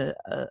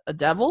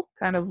devil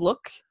kind of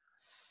look.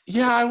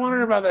 Yeah, I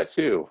wondered about that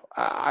too.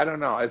 I don't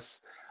know.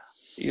 It's,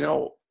 you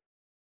know,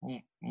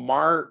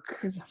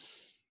 Mark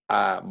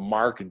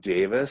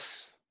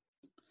Davis,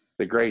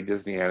 the great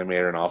Disney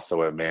animator and also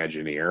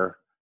Imagineer.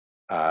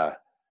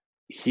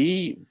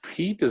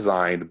 He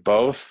designed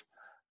both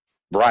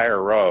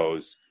Briar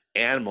Rose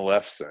and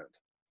Maleficent,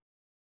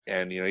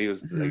 and he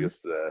was I guess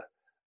the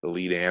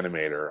lead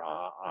animator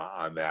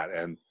on that.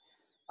 And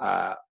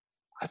I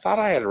thought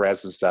I had read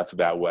some stuff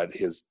about what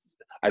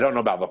I don't know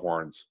about the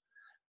horns.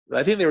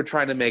 I think they were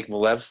trying to make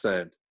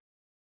Maleficent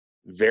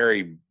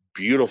very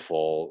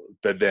beautiful,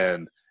 but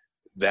then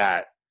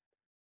that,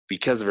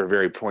 because of her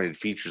very pointed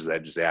features,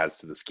 that just adds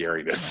to the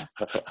scariness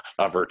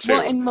of her too.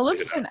 Well, and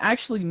Maleficent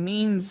actually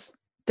means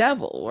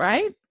devil,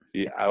 right?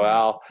 Yeah,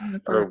 well,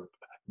 or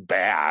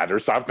bad or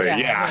something.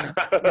 Yeah.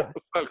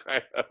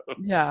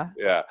 Yeah.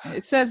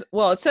 It says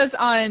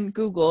on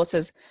Google, it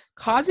says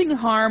causing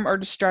harm or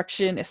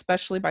destruction,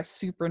 especially by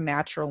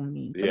supernatural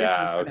means.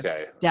 So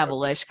okay.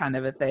 Devilish kind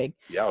of a thing.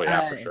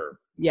 Yeah, for sure.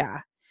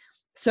 Yeah.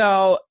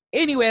 So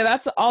anyway,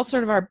 that's all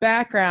sort of our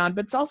background,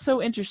 but it's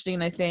also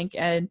interesting, I think.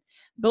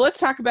 But let's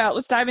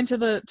dive into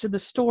the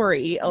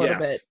story a little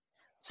bit.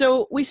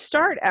 So we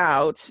start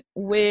out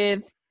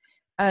with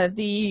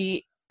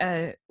the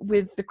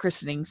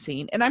christening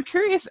scene, and I'm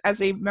curious,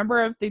 as a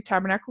member of the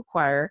Tabernacle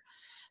Choir,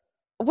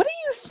 what do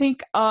you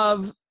think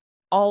of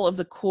all of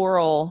the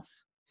choral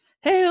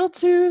 "Hail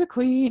to the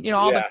Queen"?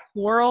 All the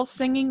choral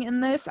singing in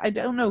this. I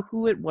don't know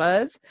who it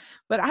was,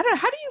 but how do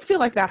you feel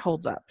like that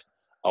holds up?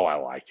 Oh, I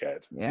like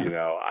it.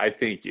 Yeah. I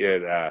think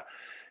it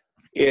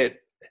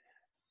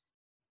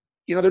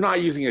they're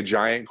not using a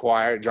giant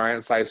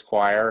sized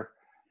choir,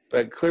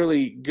 but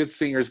clearly good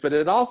singers. But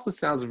it also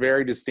sounds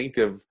very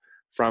distinctive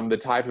from the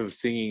type of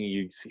singing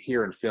you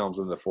hear in films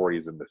in the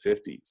 40s and the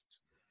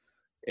 50s.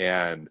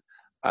 And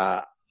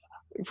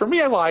for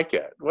me, I like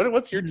it.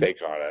 What's your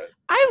take on it?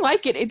 I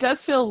like it. It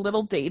does feel a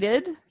little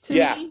dated to me.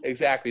 Yeah,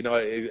 exactly. No,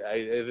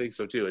 I think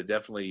so too. It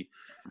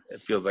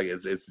feels like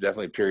it's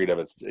definitely a period of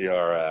its,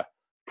 or a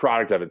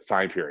product of its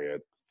time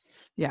period.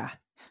 Yeah,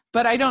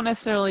 but I don't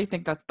necessarily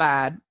think that's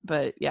bad.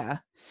 But yeah,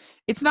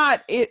 it's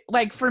not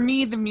like, for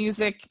me, the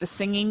music, the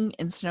singing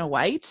in Snow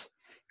White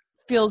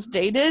feels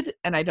dated,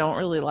 and I don't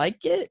really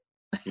like it.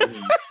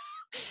 Mm-hmm.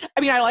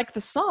 I mean, I like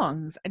the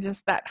songs.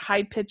 That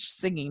high-pitched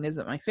singing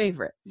isn't my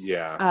favorite.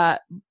 Yeah.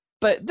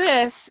 But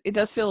it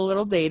does feel a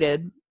little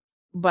dated,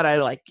 but I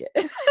like it.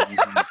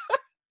 Mm-hmm.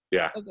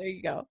 Yeah. So there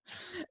you go.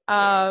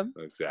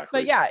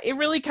 Exactly. But yeah, it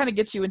really kind of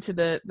gets you into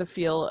the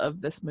feel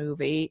of this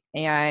movie.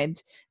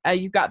 And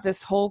you've got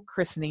this whole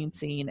christening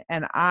scene.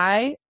 And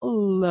I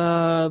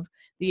love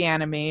the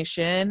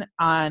animation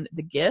on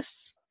the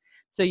gifts.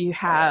 So you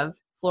have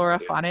Flora,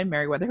 Fauna, and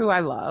Merryweather, who I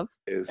love.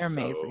 They're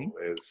amazing.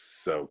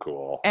 It's so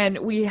cool. And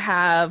we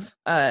have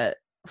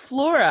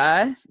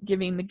Flora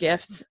giving the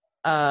gift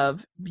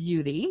of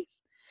beauty,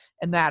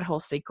 and that whole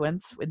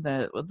sequence with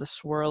the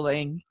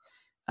swirling,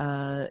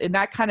 and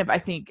that kind of, I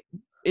think,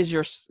 is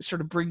your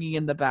sort of bringing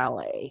in the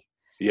ballet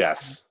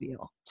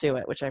feel to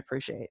it, which I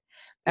appreciate.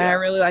 And I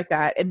really like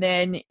that. And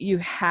then you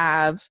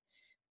have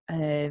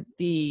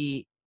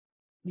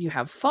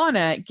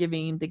Fauna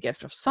giving the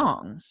gift of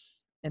song.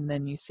 And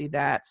then you see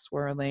that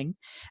swirling.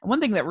 And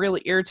one thing that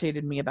really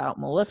irritated me about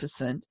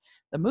Maleficent,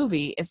 the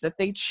movie, is that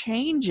they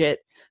change it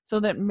so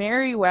that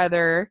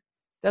Merryweather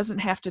doesn't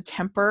have to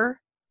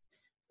temper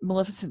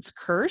Maleficent's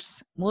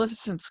curse.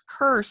 Maleficent's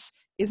curse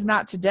is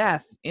not to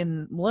death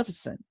in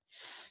Maleficent.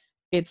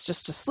 It's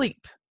just to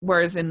sleep.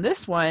 Whereas in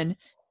this one,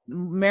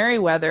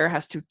 Merryweather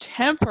has to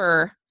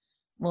temper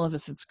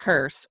Maleficent's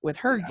curse with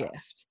her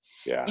gift.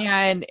 Yeah.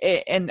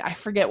 And I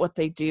forget what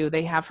they do.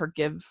 They have her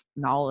give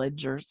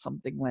knowledge or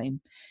something lame.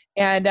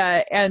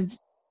 And so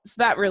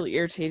that really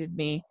irritated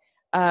me.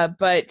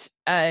 But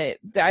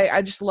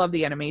I just love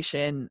the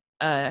animation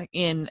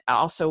in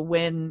also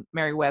when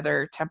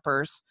Merryweather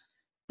tempers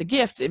the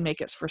gift and make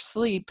it for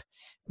sleep,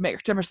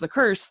 tempers the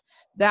curse.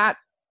 That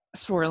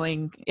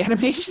swirling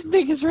animation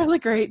thing is really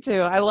great too.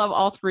 I love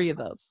all three of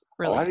those.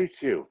 Really. Oh, I do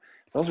too.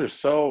 Those are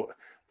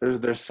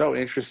they're so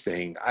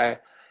interesting.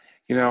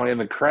 In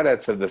the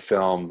credits of the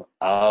film,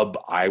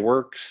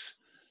 Iwerks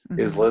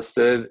is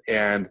listed,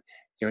 and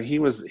he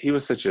was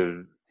such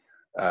a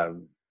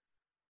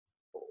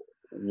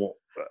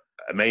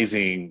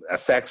amazing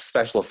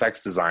special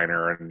effects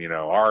designer and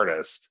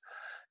artist,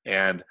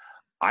 and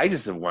I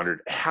just have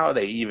wondered how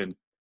they even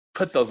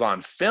put those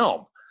on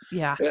film.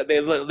 Yeah,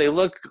 they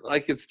look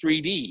like it's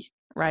 3D.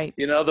 Right.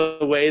 The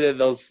way that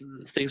those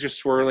things are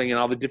swirling and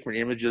all the different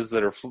images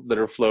that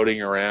are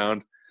floating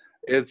around.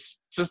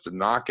 It's just a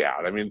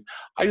knockout. I mean,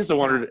 I just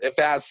wondered if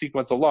that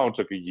sequence alone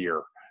took a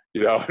year,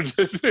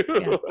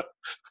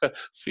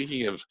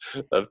 Speaking of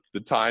the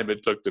time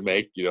it took to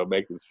make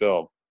this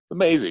film.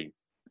 Amazing.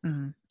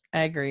 Mm-hmm.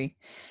 I agree.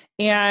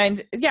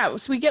 And yeah,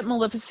 so we get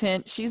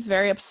Maleficent. She's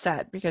very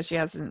upset because she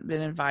hasn't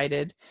been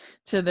invited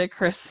to the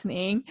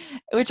christening,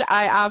 which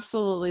I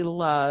absolutely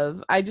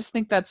love. I just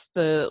think that's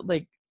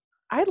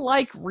I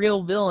like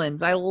real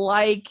villains. I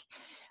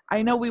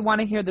know we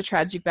want to hear the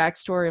tragic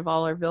backstory of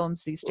all our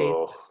villains these days,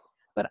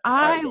 but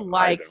I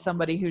like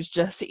somebody who's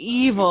just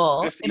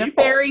evil in a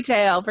fairy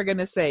tale, for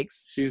goodness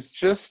sakes. She's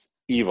just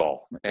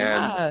evil.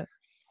 And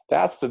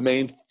that's the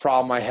main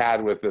problem I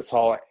had with this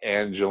whole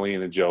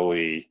Angelina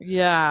Jolie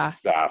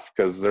stuff,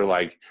 because they're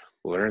like,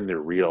 learn the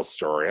real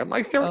story. I'm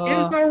like, there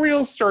is no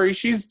real story.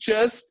 She's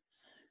just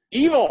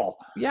evil.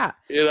 Yeah.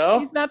 You know?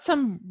 She's not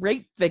some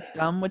rape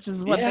victim, which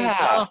is what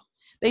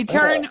they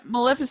turn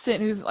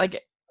Maleficent, who's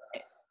like,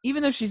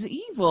 even though she's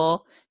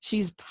evil,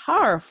 she's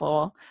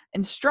powerful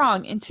and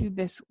strong, into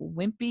this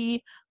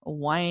wimpy,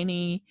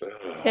 whiny,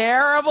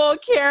 terrible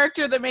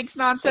character that makes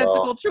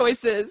nonsensical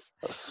choices.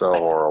 So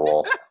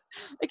horrible.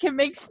 Like, it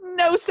makes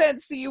no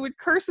sense that you would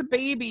curse a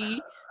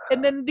baby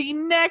and then the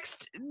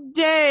next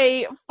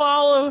day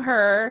follow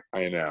her.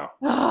 I know.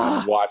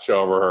 Watch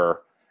over her.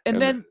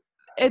 And then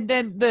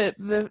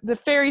the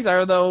fairies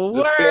are the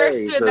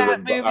worst in that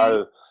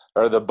movie.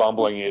 Are the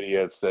bumbling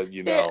idiots that,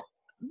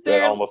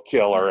 they almost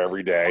kill her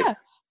every day.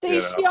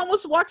 Yeah, she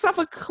almost walks off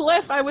a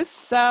cliff. I was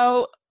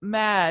so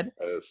mad.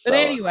 But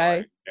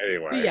anyway,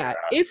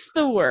 it's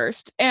the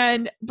worst.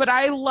 But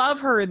I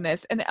love her in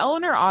this. And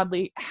Eleanor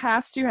Audley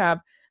has to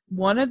have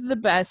one of the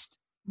best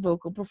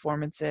vocal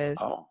performances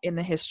in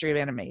the history of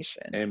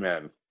animation.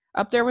 Amen.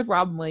 Up there with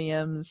Robin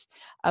Williams,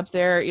 up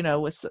there,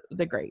 with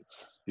the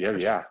greats.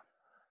 Yeah.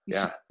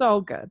 She's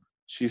so good.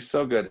 She's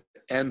so good.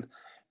 And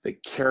the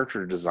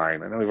character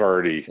design, I know we've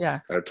already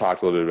kind of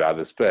talked a little bit about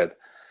this, but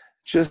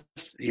just,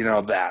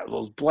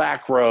 those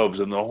black robes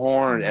and the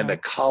horn and the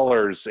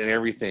colors and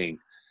everything.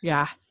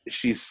 Yeah.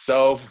 She's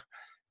so,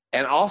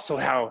 and also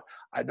how,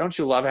 don't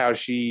you love how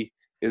she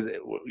is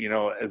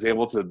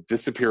able to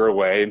disappear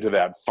away into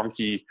that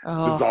funky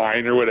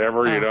design or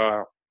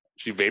whatever,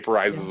 she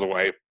vaporizes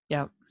away.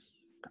 Yep.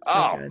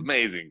 So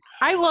amazing.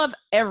 I love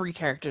every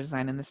character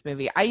design in this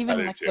movie. I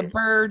even like the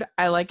bird.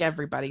 I like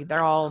everybody.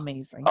 They're all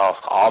amazing.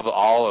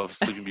 All of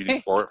Sleeping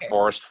Beauty's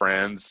forest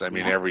friends. I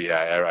mean,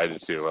 I do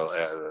too.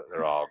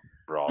 They're all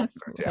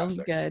fantastic. Really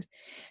good.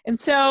 And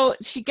so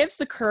she gets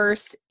the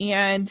curse,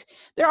 and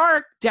there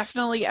are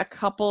definitely a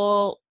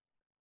couple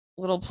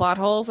little plot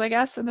holes, I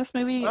guess, in this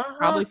movie,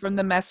 probably from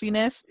the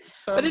messiness.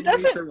 But it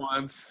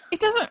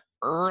doesn't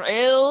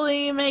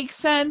really make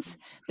sense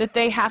that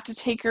they have to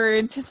take her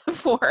into the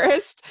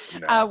forest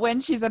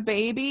when she's a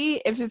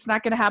baby, if it's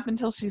not going to happen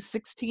until she's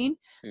 16.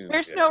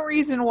 There's no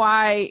reason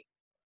why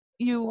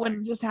you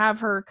wouldn't just have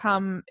her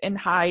come and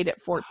hide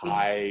at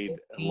 14.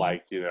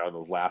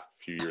 Those last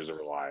few years of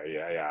her life.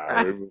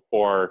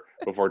 Right.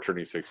 Before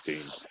turning 16.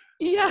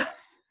 Yeah.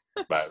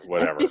 But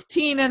whatever.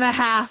 15 and a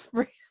half,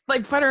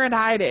 like, put her in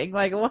hiding.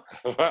 Like,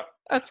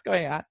 what's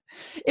going on?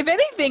 If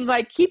anything,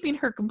 like, keeping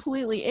her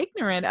completely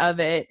ignorant of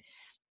it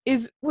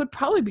would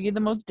probably be the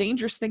most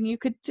dangerous thing you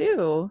could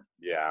do.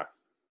 Yeah.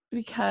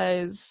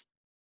 Because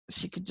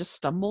she could just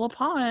stumble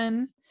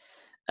upon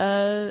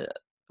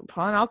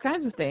all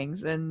kinds of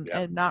things and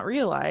not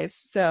realize.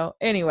 So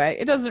anyway,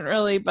 it doesn't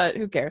really, but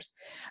who cares?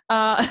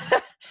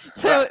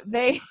 So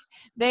they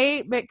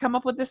come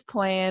up with this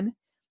plan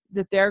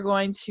that they're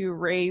going to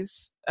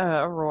raise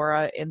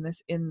Aurora and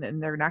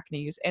they're not going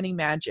to use any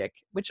magic,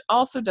 which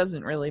also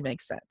doesn't really make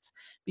sense,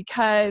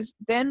 because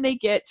then they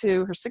get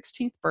to her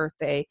 16th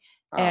birthday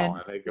and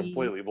they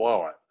completely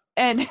blow it.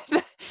 And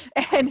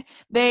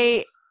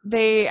they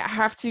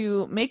have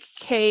to make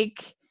a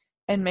cake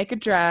and make a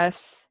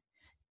dress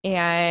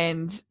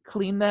and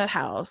clean the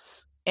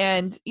house.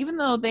 And even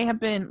though they have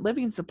been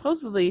living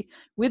supposedly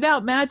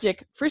without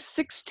magic for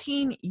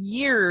 16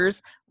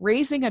 years,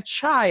 raising a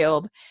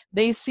child,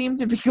 they seem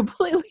to be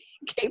completely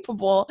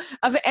incapable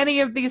of any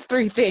of these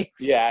three things.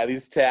 Yeah,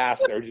 these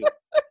tasks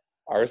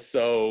are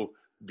so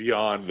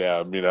beyond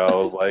them.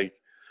 It's like,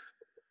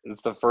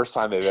 it's the first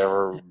time they've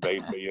ever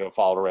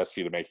followed a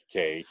recipe to make a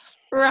cake.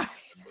 Right.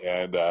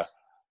 And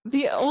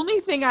the only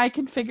thing I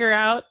can figure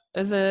out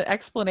as an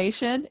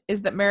explanation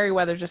is that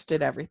Merriweather just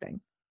did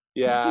everything.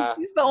 Yeah,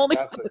 he's the only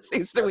one that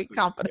seems to be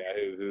competent.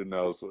 Yeah, who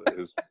knows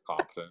who's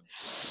competent?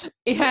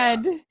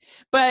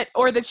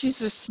 Or that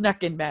she's just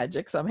snuck in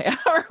magic somehow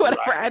or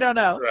whatever. Right. I don't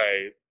know.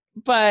 Right.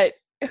 But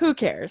who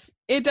cares?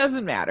 It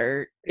doesn't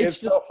matter.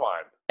 It's just so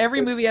fun.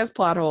 Every movie has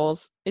plot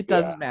holes. It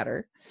doesn't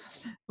matter.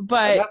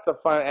 But that's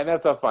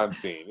a fun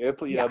scene. They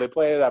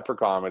play it up for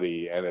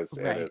comedy, and it's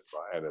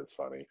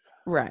funny.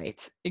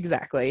 Right.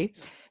 Exactly.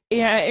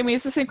 Yeah. I mean,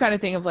 it's the same kind of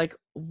thing of like,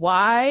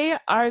 why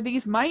are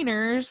these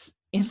miners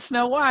in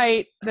Snow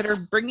White that are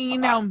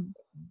bringing down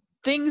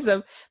things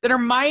that are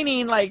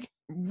mining like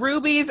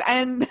rubies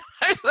and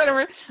that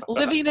are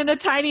living in a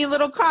tiny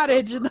little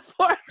cottage in the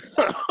forest?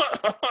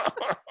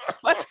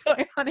 What's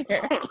going on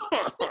here?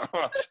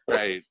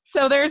 Right.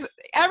 So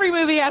every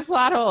movie has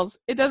plot holes.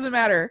 It doesn't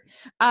matter.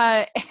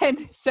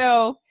 And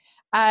so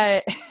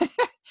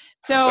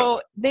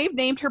so they've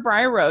named her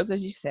Briar Rose,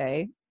 as you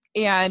say.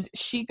 And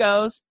she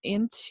goes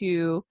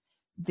into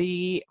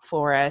the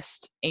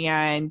forest,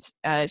 and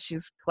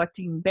she's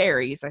collecting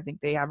berries. I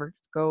think they have her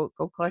go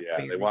collect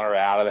berries. They want her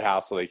out of the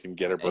house so they can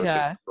get her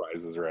birthday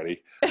surprises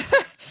ready.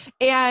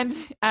 And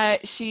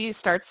she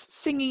starts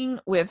singing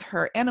with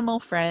her animal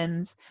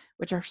friends,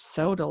 which are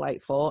so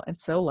delightful and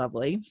so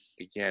lovely.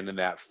 Again, in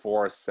that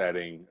forest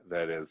setting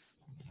that is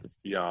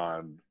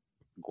beyond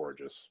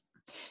gorgeous.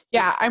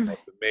 Yeah,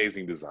 it's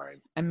amazing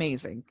design.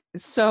 Amazing.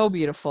 It's so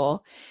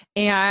beautiful.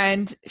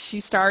 And she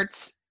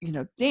starts,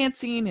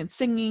 dancing and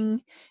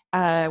singing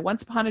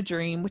Once Upon a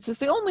Dream, which is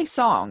the only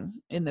song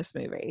in this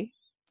movie.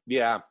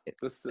 Yeah.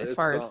 As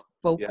far as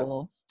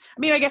vocal. Yeah. I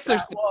mean, I guess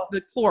there's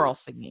the choral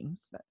singing.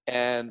 But.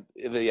 And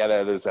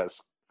there's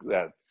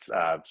that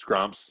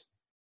Scrumps.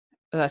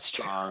 That's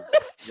true.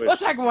 We'll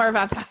talk more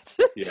about that.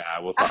 Yeah,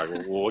 we'll talk.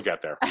 We'll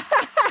get there.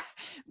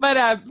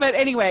 But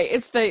anyway,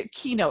 it's the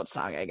keynote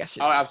song, I guess.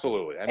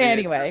 Absolutely. I mean,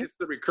 anyway, it's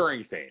the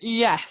recurring theme.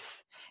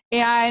 Yes.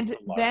 And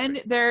then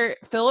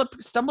Philip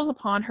stumbles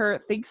upon her,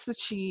 thinks that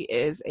she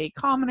is a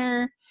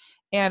commoner.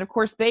 And of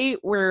course, they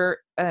were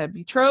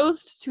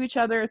betrothed to each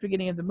other at the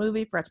beginning of the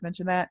movie. Forgot to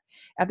mention that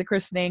at the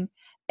christening.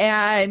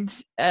 And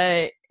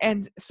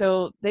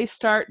so they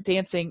start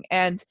dancing.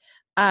 And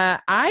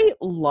I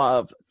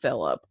love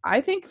Philip. I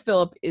think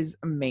Philip is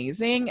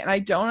amazing. And I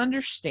don't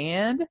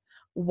understand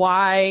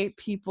why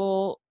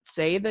people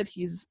say that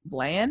he's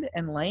bland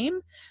and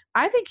lame.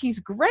 I think he's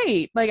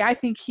great. Like, I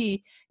think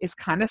he is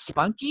kind of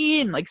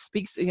spunky and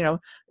speaks,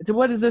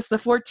 what is this, the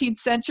 14th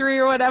century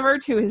or whatever,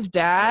 to his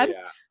dad.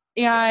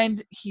 Yeah.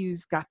 And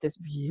he's got this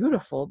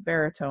beautiful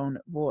baritone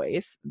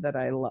voice that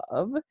I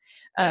love.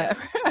 And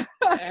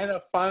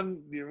a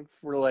fun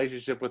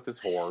relationship with his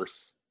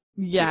horse.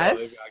 Yes.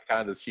 They've got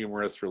kind of this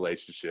humorous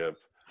relationship.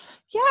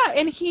 Yeah,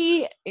 and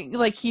he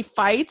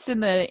fights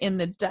in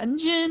the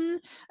dungeon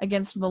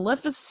against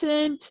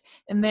Maleficent,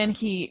 and then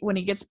when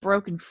he gets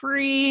broken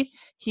free,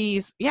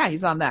 he's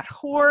on that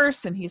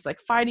horse, and he's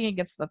fighting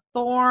against the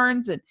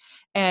thorns,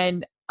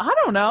 and I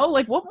don't know,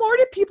 what more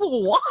do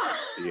people want?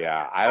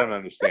 Yeah, I don't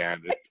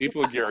understand. If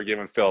people are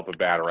giving Philip a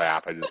bad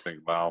rap, I just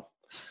think, well,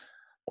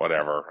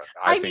 whatever.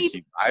 I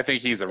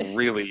think he's a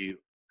really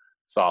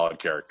solid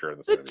character in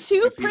this movie.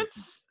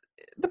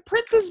 The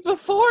princes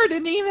before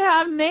didn't even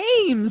have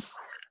names.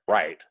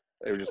 Right.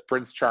 They were just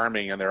Prince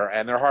Charming, and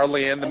they're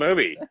hardly in the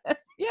movie.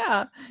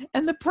 Yeah,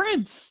 and the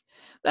prince.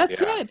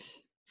 That's it.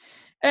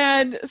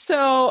 And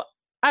so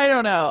I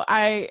don't know.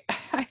 I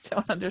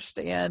don't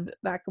understand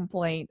that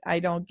complaint. I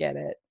don't get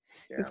it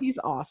because he's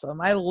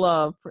awesome. I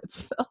love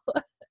Prince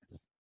Philip.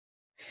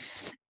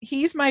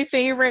 He's my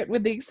favorite,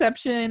 with the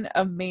exception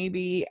of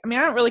I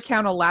don't really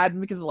count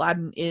Aladdin because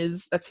Aladdin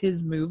that's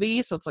his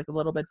movie, so it's a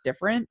little bit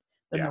different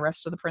than the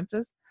rest of the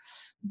princes.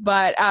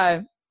 But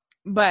I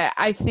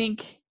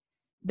think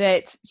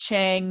that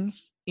Chang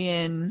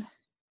in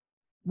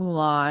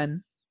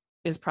Mulan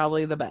is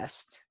probably the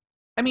best.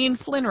 I mean,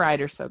 Flynn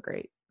Rider's so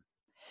great.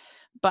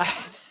 But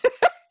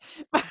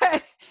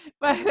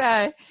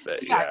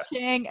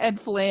Chang and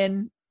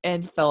Flynn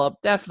and Philip,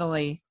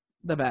 definitely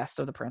the best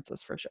of the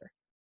princes for sure.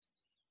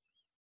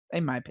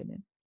 In my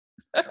opinion.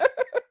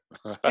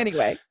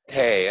 Anyway.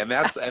 Hey, and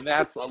that's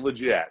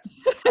legit.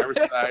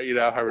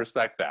 I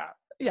respect that.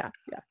 Yeah.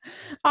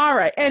 All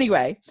right.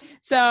 Anyway,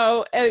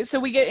 so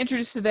we get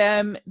introduced to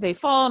them. They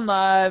fall in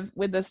love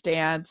with this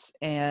dance,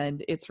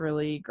 and it's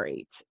really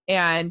great.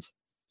 And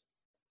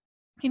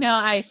a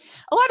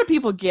lot of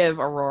people give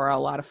Aurora a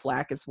lot of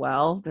flack as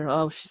well.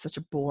 They're, she's such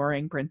a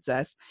boring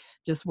princess,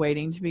 just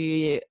waiting to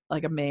be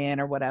like a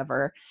man or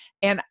whatever.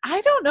 And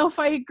I don't know if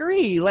I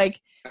agree. I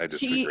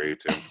disagree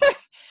too.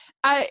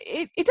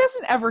 It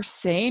doesn't ever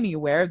say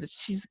anywhere that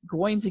she's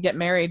going to get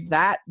married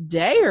that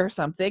day or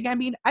something. I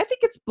mean, I think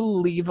it's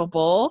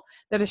believable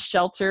that a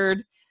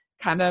sheltered,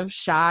 kind of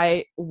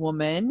shy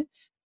woman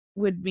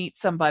would meet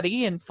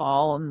somebody and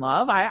fall in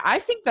love. I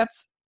think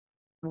that's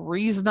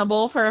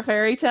reasonable for a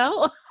fairy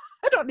tale.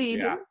 I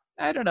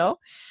don't know.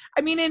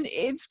 I mean, and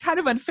it's kind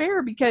of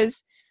unfair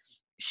because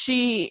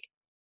she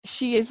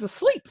is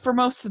asleep for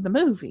most of the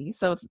movie,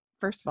 so it's,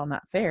 first of all,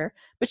 not fair.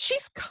 But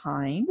she's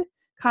kind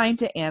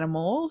to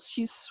animals.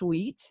 She's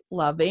sweet,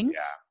 loving. Yeah.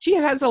 She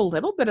has a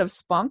little bit of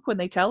spunk when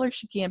they tell her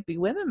she can't be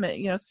with him,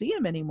 see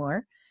him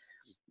anymore.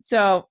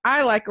 So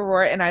I like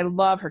Aurora, and I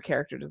love her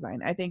character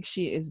design. I think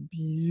she is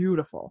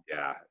beautiful.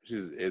 Yeah,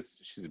 she's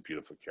a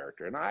beautiful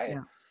character, and I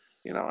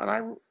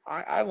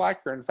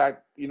like her. In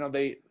fact,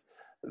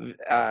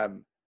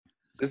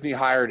 Disney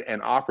hired an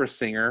opera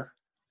singer,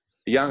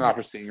 a young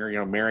opera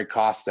singer, Mary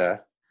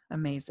Costa.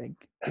 Amazing.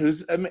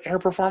 Her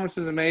performance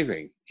is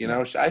amazing.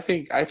 I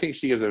think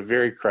she gives a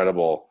very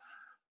credible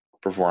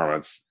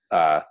performance.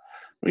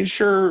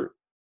 Sure,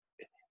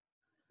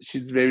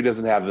 she maybe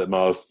doesn't have the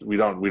most. We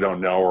don't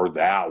know her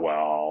that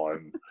well,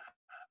 and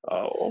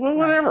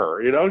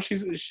whatever. I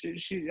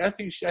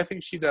think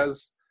she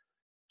does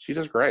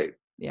great.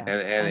 Yeah.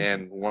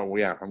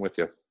 I'm with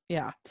you.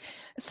 Yeah.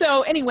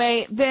 So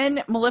anyway,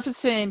 then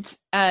Maleficent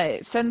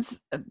sends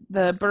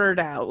the bird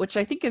out, which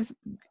I think is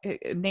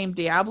named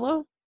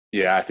Diablo.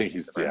 Yeah, I think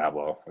he's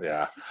Diablo.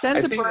 Yeah.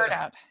 Sends a bird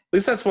out. At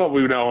least that's what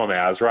we know him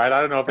as, right?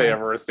 I don't know if they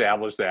ever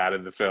established that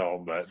in the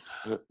film, but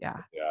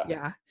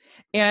yeah.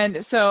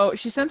 And so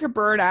she sends her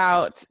bird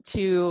out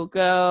to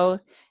go,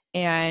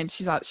 and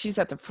she's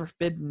at the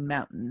Forbidden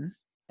Mountain.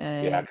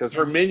 And, because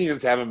her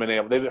minions haven't been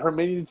able. Her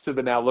minions have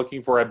been out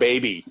looking for a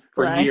baby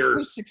for years.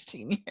 For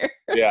 16 years.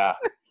 Yeah.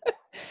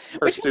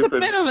 Which was a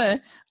bit of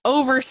an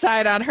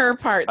oversight on her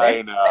part. There.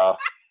 I know.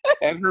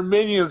 And her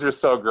minions are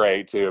so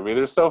great too. I mean,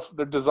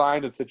 they're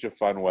designed in such a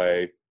fun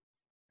way.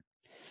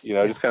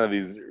 Just kind of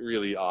these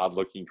really odd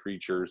looking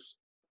creatures.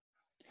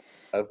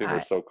 I think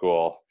they're so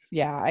cool.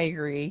 Yeah, I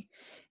agree.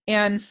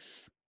 And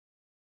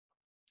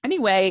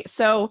anyway,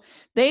 so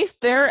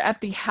they're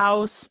at the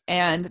house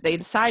and they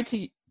decide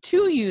to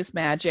use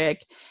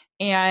magic,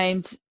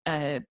 and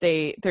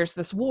there's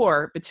this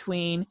war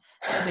between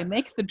they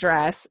make the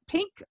dress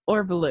pink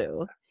or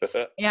blue,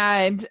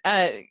 and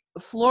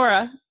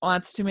Flora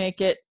wants to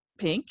make it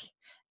pink,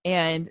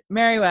 and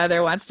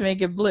Merryweather wants to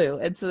make it blue,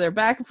 and so they're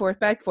back and forth,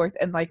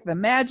 and like the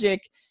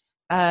magic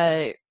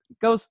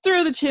goes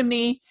through the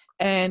chimney,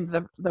 and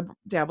the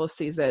Diablo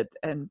sees it,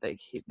 and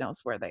he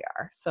knows where they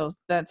are. So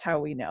that's how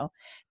we know.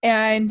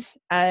 And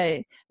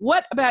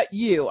what about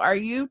you? Are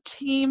you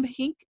team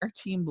pink or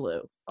team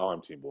blue? Oh,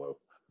 I'm team blue.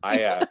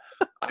 I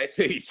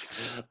think,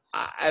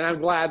 and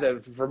I'm glad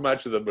that for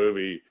much of the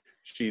movie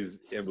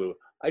she's in blue.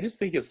 I just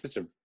think it's such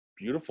a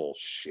beautiful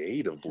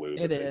shade of blue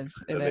that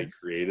they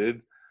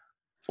created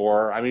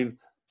for. I mean,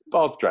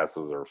 both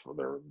dresses are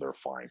they're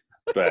fine,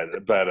 but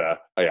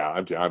yeah,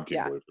 I'm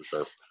team blue for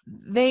sure.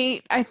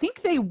 I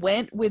think they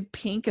went with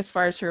pink as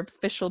far as her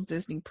official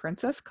Disney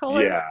princess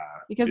color. Yeah,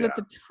 because at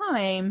the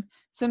time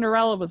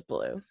Cinderella was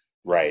blue,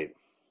 right?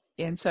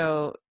 And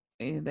so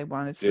they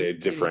wanted to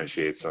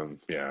differentiate some,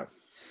 yeah.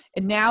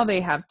 And now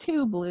they have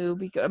two blue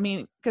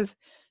because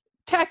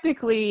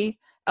technically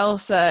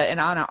Elsa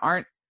and Anna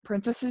aren't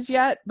princesses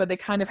yet, but they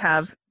kind of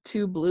have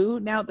two blue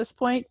now at this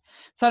point.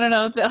 So I don't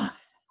know if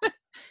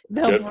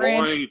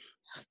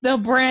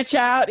they'll branch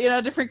out,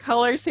 different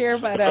colors here,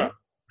 but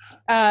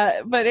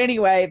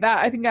anyway,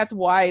 I think that's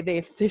why they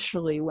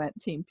officially went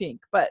team pink,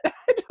 but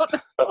I don't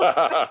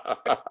know.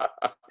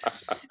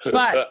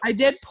 But I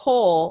did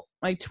poll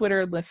my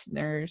Twitter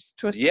listeners,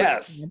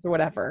 yes, or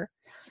whatever,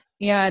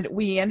 and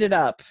we ended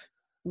up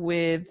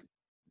with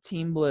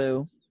team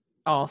blue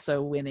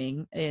also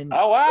winning in.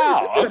 Oh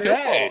wow!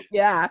 Okay, poll.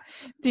 Yeah,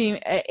 team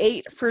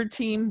 8 for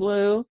team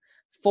blue,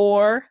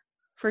 4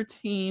 for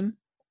team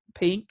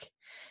pink,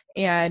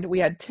 and we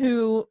had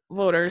 2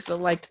 voters that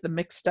liked the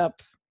mixed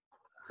up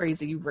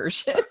crazy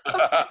version.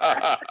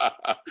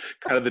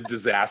 Kind of the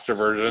disaster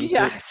version.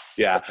 Yes.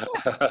 Yeah.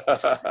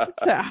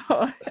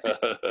 So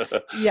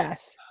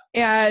yes.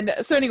 And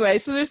so anyway,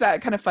 so there's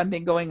that kind of fun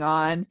thing going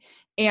on.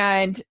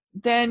 And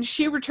then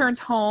she returns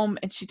home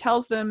and she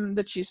tells them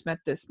that she's met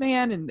this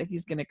man and that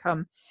he's going to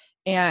come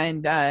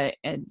and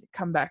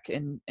come back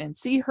and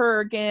see her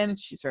again. And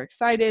she's very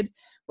excited.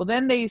 Well,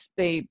 then they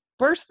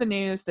burst the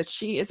news that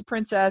she is a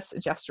princess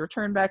and she has to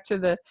return back to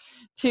the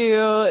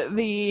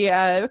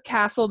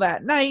castle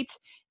that night.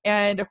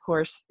 And of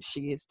course,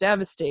 she is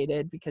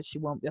devastated because she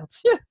won't be able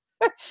to.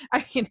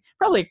 I mean,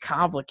 probably a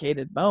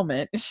complicated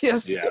moment. She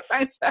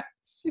finds out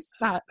she's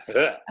not.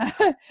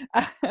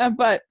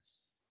 But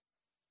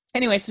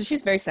anyway, so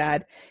she's very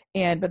sad,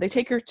 but they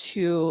take her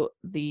to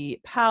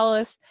the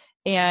palace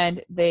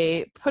and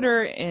they put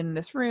her in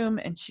this room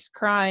and she's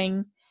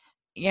crying,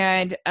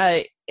 and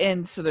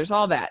so there's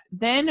all that.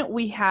 Then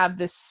we have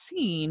this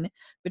scene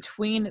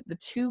between the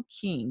 2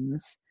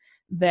 kings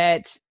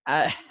that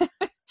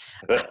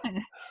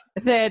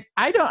that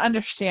I don't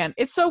understand.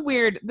 It's so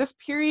weird. This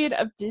period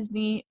of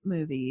Disney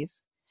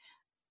movies,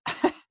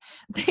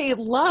 they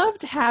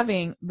loved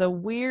having the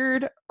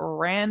weird,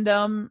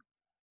 random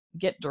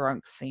get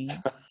drunk scene.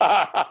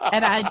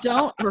 And I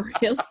don't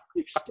really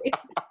understand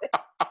it.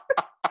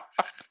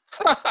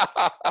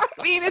 I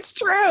mean, it's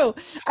true.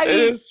 It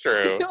is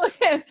true.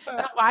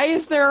 Why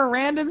is there a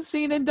random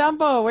scene in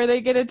Dumbo where they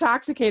get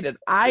intoxicated?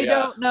 I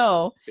don't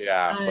know.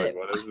 Yeah, it's like,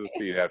 what does this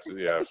scene have to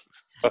do?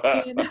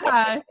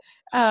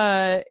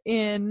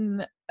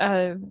 In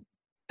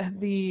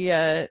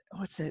the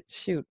what's it?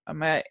 Shoot, I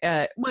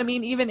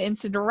mean, even in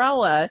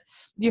Cinderella,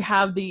 you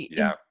have the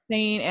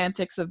insane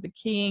antics of the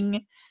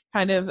king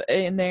kind of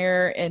in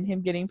there, and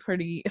him getting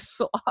pretty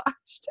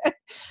sloshed.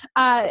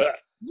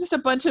 Just a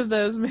bunch of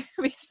those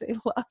movies, they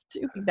love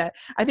doing that.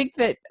 I think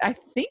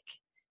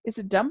is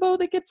it Dumbo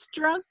that gets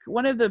drunk?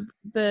 One of the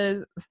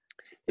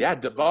I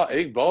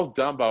think both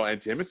Dumbo and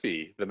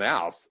Timothy the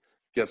mouse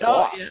gets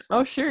lost. Yeah.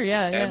 Oh sure,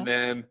 yeah. And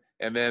then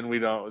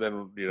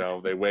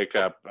they wake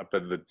up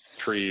in the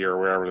tree or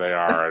wherever they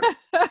are.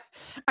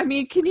 I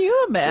mean, can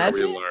you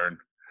imagine? We learn.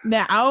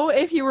 Now,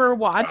 if you were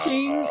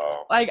watching,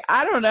 like,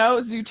 I don't know,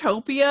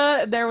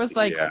 Zootopia, there was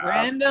like a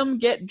random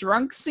get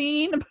drunk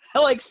scene,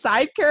 like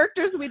side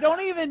characters we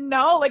don't even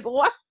know, like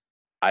what?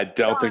 I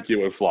don't think you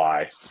would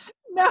fly.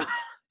 No.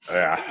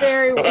 Yeah.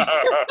 Very weird.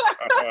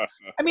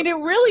 I mean, it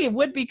really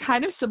would be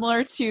kind of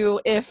similar to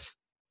if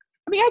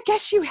mean, I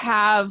guess you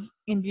have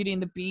in Beauty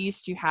and the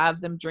Beast, you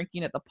have them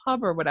drinking at the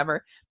pub or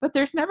whatever, but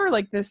there's never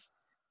like this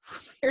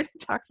weird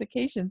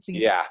intoxication scene.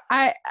 Yeah.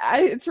 I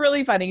it's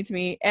really funny to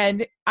me.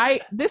 And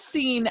this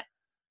scene,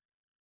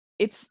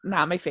 it's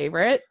not my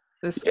favorite.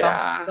 The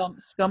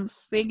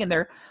scumps thing, and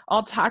they're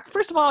all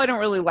first of all, I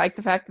don't really like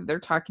the fact that they're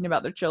talking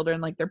about their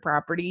children like their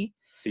property.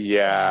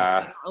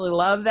 Yeah. I don't really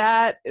love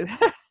that.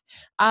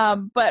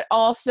 But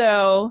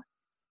also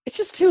it's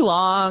just too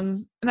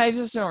long and I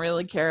just don't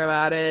really care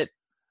about it.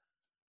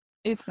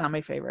 It's not my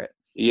favorite.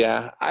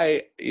 Yeah.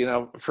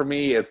 For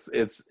me, it's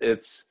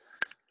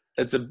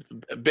a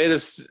bit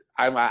of,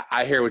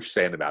 I hear what you're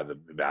saying about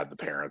the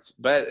parents,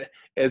 but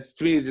it's,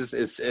 to me, it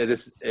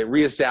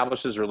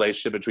reestablishes a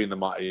relationship between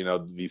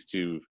these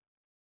two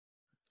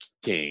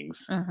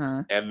kings,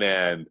 and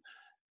then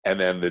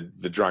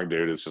the drunk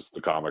dude is just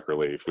the comic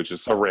relief, which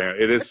is so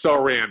random. It is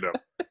so random.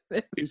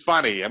 He's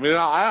funny. I mean,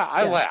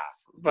 I laugh,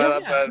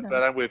 but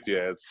I'm with you.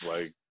 It's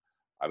like,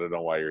 I don't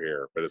know why you're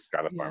here, but it's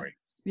kind of funny.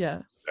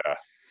 Yeah.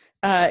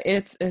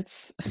 It's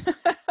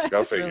Go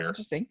it's figure. really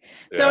interesting.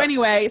 So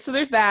anyway, so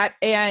there's that,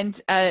 and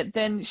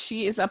then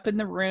she is up in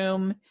the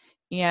room,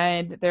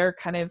 and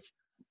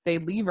they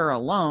leave her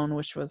alone,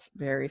 which was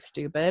very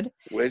stupid.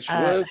 Because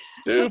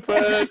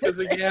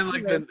again,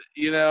 like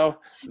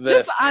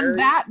just on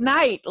that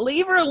night,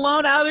 leave her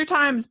alone other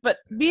times, but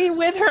be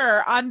with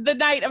her on the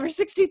night of her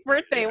 16th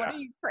birthday. Yeah. What are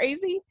you,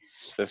 crazy?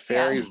 The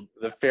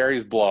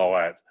fairies blow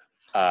it.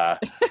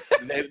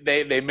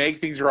 They make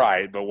things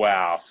right, but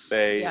wow,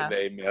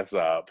 they mess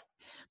up.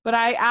 But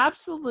I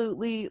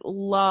absolutely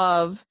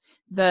love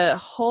the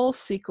whole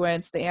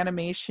sequence, the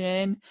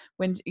animation,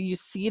 when you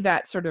see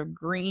that sort of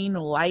green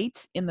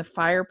light in the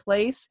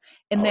fireplace,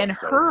 and then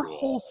her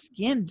whole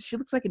skin, she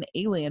looks like an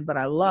alien, but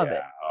I love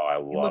it. Oh, I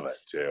love it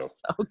too.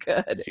 So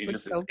good.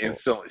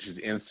 She's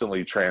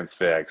instantly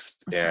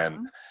transfixed,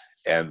 and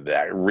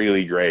that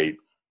really great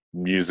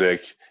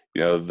music,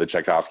 the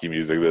Tchaikovsky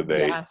music that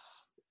they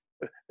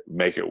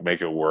make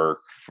it work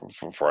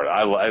for it.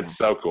 It's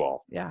so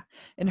cool. Yeah.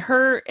 And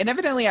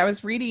evidently I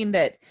was reading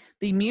that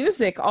the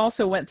music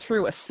also went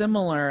through a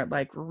similar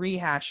like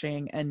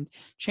rehashing and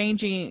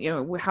changing,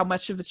 how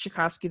much of the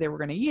Tchaikovsky they were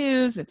going to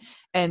use,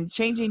 and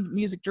changing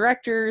music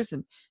directors,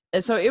 and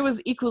so it was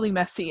equally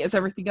messy as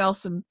everything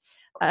else. And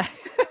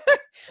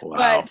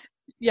wow.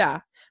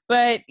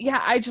 but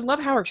I just love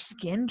how her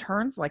skin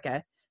turns like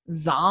a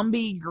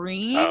zombie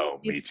green.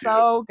 It's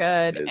so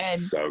good.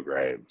 It's so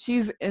great.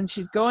 She's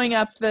going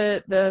up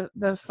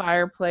the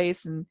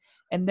fireplace, and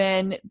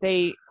then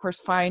they of course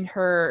find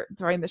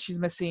that she's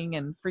missing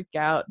and freak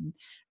out and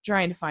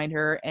trying to find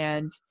her,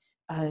 and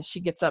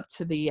she gets up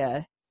to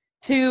the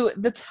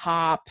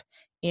top,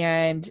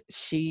 and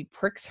she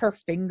pricks her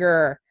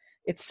finger.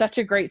 It's such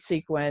a great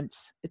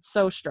sequence. It's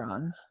so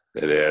strong.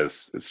 It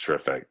is. It's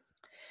terrific.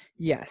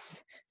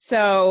 Yes.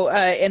 So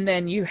and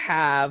then you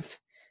have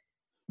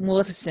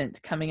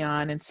Maleficent coming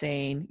on and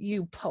saying,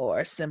 "You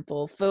poor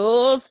simple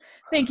fools,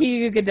 think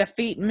you could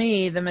defeat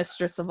me, the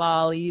mistress of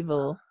all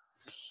evil."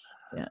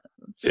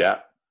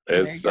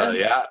 It's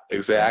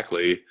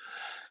exactly.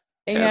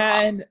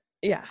 And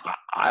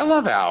I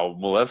love how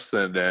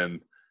Maleficent then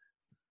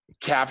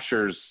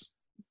captures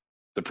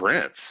the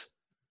prince.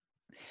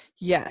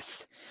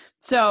 Yes.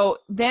 So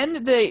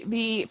then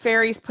the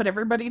fairies put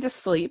everybody to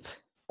sleep,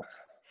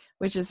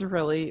 which is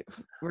really,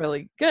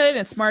 really good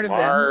and smart of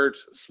them.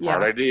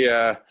 Smart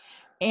idea.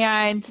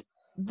 And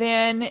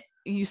then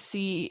you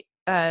see,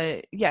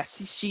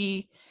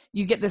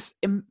 you get this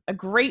a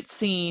great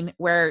scene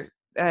where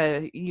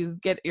you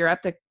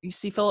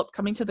see Philip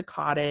coming to the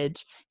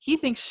cottage. He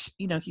thinks,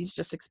 he's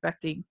just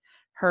expecting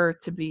her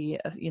to be,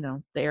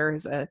 there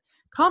as a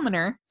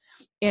commoner.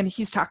 And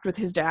he's talked with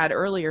his dad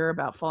earlier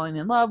about falling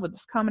in love with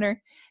this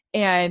commoner.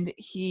 And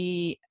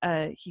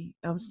and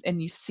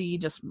you see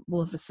just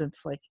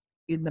Maleficent's like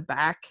in the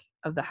back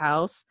of the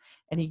house,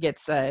 and he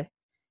gets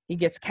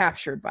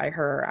captured by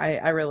her.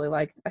 I really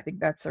I think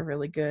that's a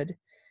really good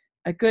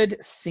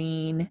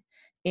scene.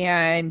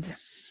 And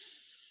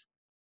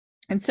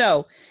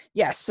so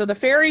so the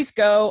fairies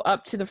go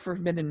up to the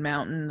Forbidden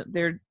Mountain.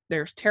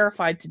 They're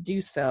terrified to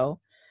do so,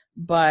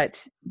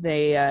 but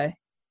they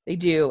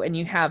do, and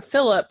you have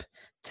Philip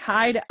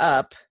tied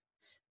up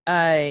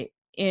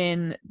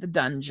in the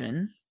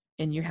dungeon,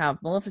 and you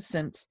have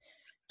Maleficent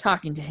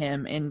talking to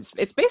him, and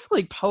it's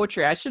basically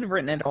poetry. I should have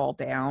written it all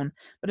down,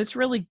 but it's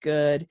really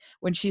good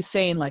when she's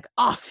saying like,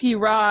 "Off he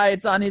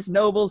rides on his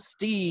noble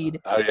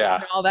steed." Oh yeah,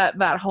 and all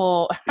that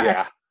whole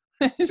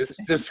just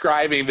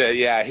describing that.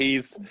 Yeah,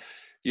 he's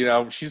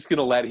she's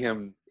gonna let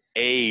him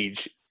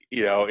age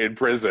in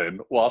prison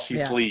while she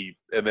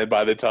sleeps, and then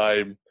by the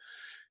time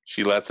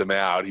she lets him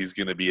out, he's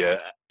gonna be a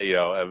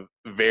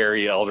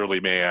very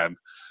elderly man,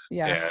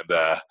 and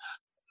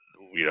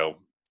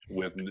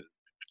with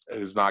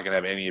who's not going to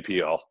have any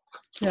appeal,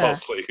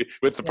 supposedly,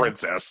 with the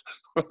princess.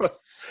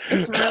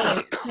 It's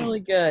really, really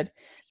good.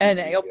 And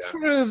it'll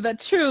prove that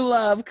true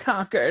love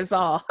conquers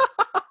all.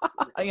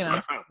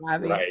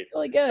 Right.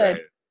 Really good.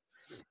 Right.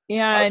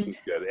 And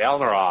she's good.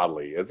 Eleanor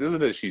Audley,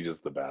 isn't it? She's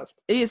just the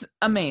best. Is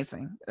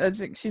amazing.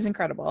 She's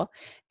incredible.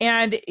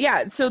 And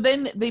yeah, so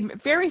then the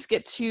fairies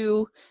get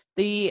to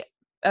the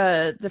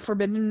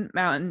Forbidden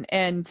Mountain,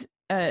 and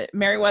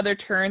Merryweather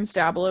turns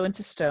Diablo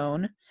into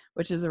stone,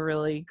 which is a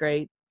really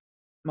great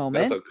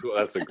moment.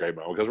 That's a great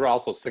moment, because we're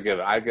also sick of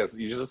it. I guess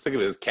you're just sick of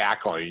his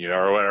cackling,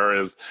 or whatever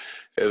is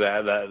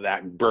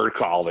that bird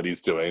call that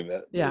he's doing.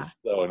 That is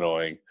so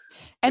annoying.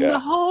 And the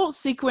whole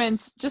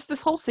sequence, just this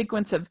whole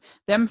sequence of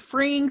them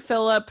freeing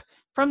Philip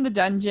from the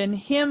dungeon,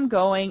 him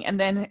going,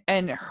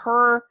 and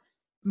her,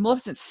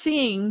 Maleficent,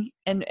 seeing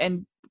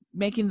and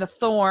making the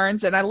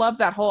thorns. And I love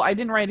that whole, I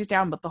didn't write it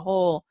down, but the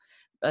whole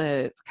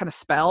kind of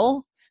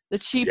spell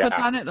that she puts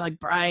on it, like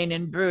Brian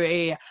and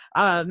Brewy,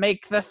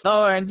 make the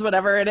thorns,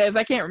 whatever it is.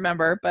 I can't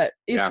remember, but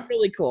it's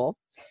really cool.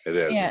 It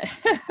is.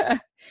 Yeah.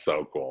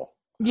 So cool.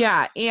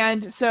 Yeah,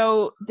 and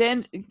so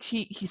then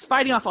he's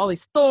fighting off all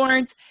these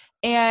thorns,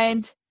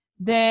 and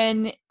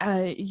then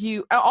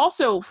you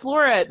also,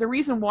 Flora, part of the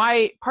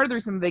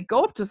reason they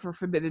go up to the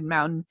Forbidden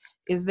Mountain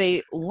is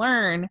they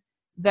learn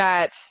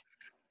that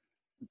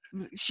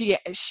she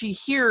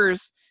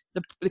hears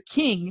the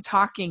king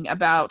talking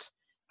about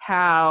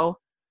how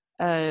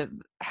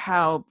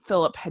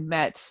Philip had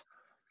met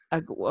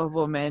a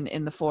woman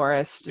in the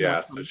forest. Yeah,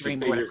 so she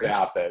figures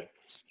out that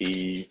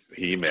he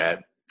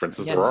met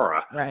Princess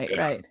Aurora.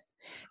 Right.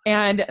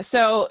 And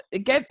so it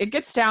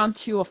gets down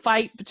to a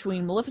fight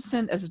between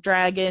Maleficent as a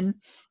dragon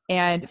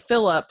and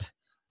Philip,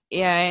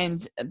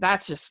 and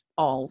that's just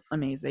all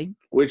amazing.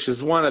 Which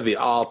is one of the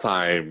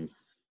all-time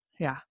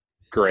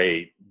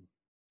great,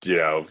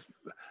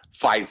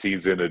 fight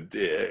scenes in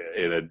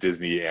a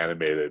Disney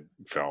animated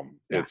film.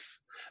 Yeah.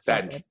 It's so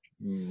that good.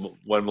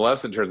 When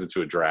Maleficent turns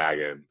into a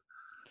dragon,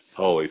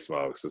 holy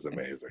smokes, is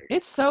amazing.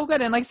 It's so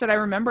good. And like I said, I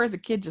remember as a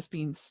kid just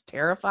being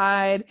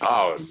terrified.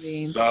 Oh,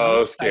 it's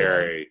so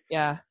scary.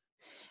 Yeah.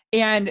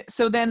 And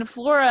so then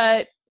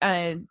Flora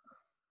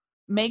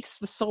makes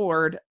the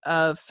sword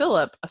of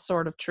Philip a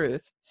sword of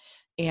truth.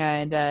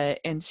 And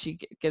she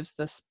gives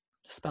the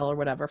spell or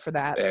whatever for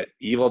that.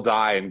 Evil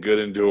die and good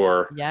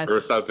endure. Yes.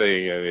 Or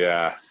something. And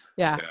yeah.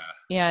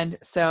 And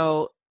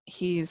so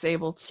he's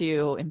able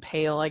to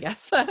impale, I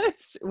guess,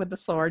 with the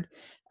sword,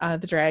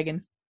 the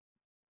dragon.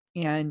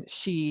 And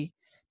she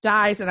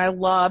dies, and I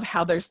love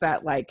how there's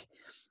that like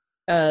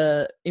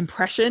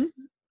impression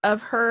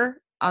of her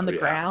on the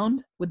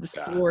ground with the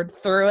sword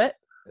through it.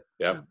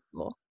 Yep. Really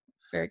cool.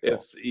 Very cool.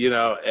 It's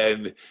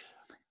and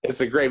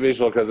it's a great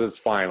visual because it's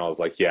final. It's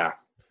like,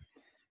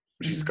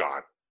 she's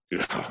gone.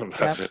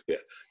 Yep.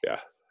 Yeah.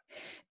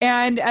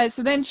 And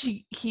so then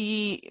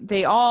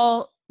they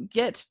all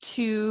get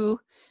to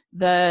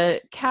the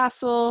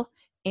castle,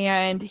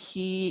 and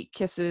he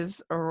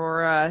kisses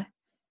Aurora.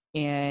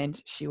 And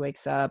she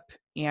wakes up,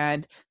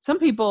 and some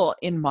people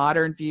in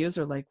modern views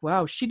are like,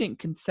 wow, she didn't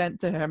consent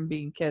to him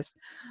being kissed.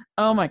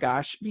 Oh my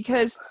gosh,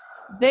 because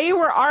they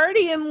were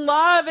already in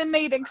love, and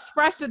they'd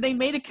expressed it. They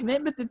made a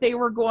commitment that they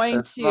were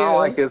going to. Not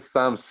like it's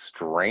some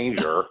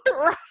stranger.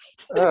 Right.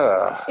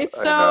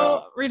 It's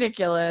so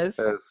ridiculous.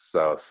 It's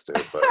so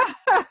stupid.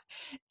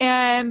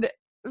 And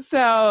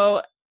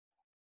so,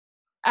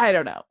 I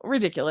don't know,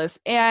 ridiculous.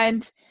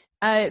 And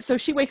so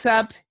she wakes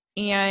up,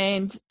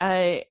 and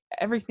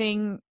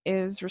everything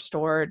is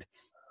restored,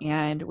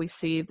 and we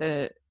see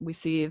the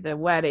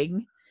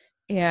wedding,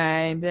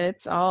 and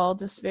it's all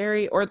just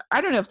very, or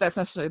I don't know if that's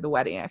necessarily the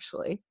wedding,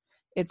 actually.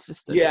 It's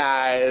just it's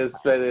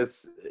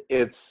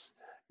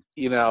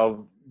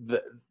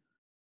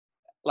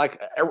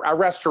like a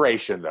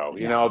restoration, though.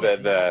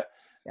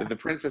 The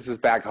princess is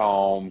back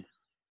home,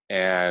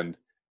 and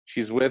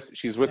she's with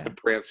the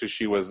prince who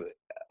she was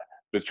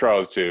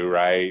betrothed to,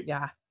 right?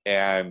 Yeah.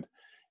 And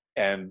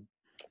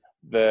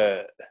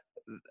the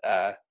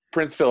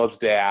Prince Philip's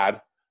dad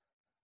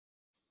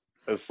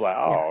is like,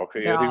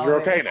 okay, things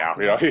are okay now.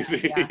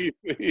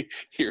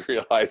 He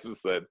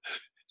realizes that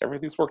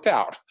everything's worked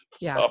out.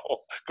 Yeah. So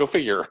go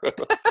figure.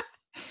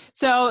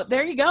 So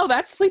there you go.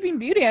 That's Sleeping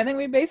Beauty. I think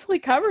we basically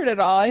covered it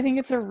all. I think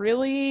it's a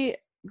really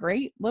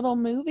great little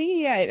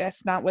movie.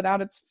 It's not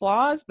without its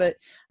flaws, but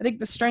I think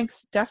the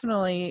strengths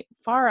definitely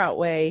far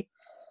outweigh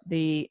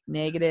the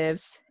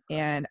negatives,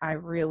 and I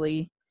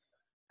really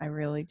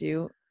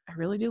do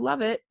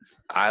love it.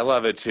 I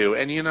love it too.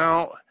 And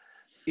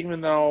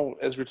even though,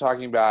 as we're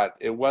talking about,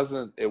 it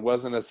wasn't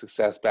a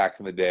success back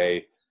in the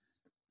day,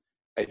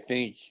 I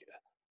think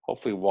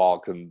hopefully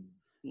Walt can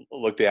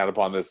look down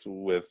upon this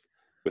with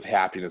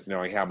happiness,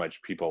 knowing how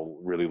much people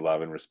really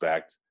love and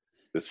respect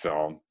this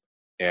film.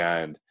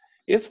 And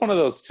it's one of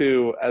those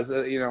too, as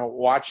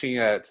watching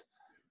it,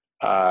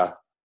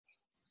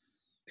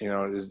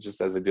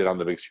 just as I did on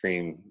the big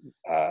screen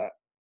a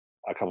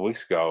couple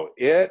weeks ago,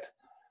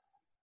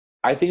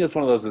 I think it's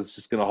one of those that's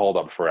just going to hold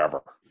up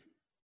forever.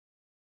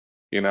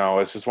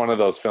 It's just one of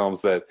those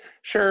films that,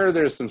 sure,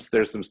 there's some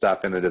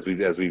stuff in it as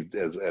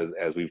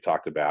we've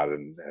talked about,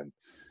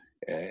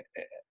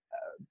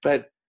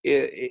 but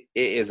it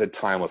is a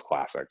timeless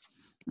classic.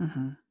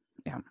 Mm-hmm.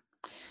 Yeah.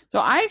 So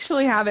I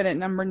actually have it at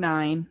number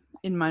 9.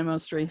 in my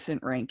most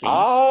recent ranking.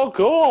 Oh,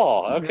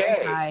 cool.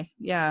 Okay. High.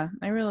 Yeah,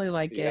 I really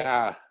like it.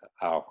 Yeah.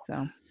 Oh,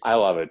 so I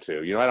love it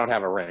too. I don't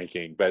have a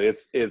ranking, but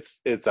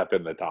it's up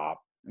in the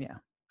top. Yeah,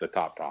 the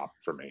top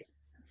for me.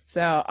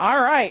 So,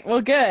 all right.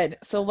 Well, good.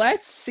 So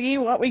let's see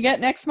what we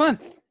get next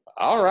month.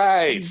 All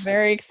right. It's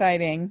very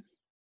exciting.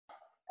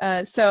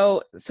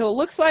 So it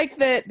looks like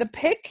the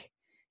pick,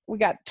 we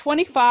got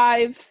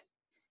 25,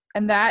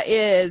 and that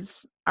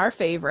is our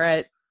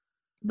favorite,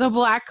 The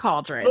Black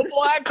Cauldron. The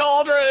Black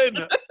Cauldron.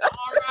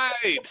 All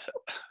right.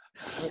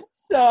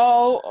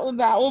 So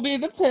that will be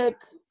the pick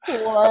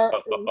for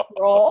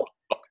April.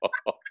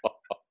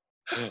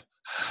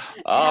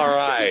 All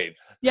right.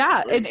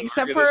 Yeah, and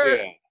except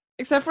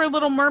for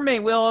Little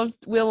Mermaid, we'll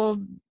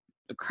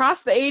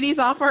cross the 80s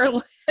off our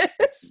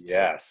list.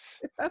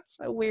 Yes. That's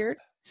so weird.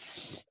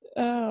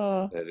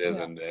 Oh, it is,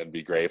 yeah. And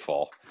be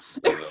grateful.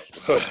 I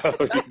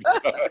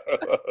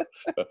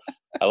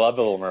love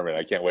The Little Mermaid.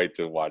 I can't wait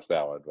to watch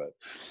that one. But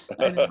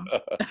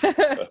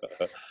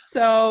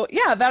so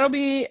yeah, that'll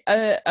be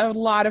a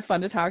lot of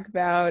fun to talk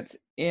about,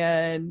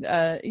 and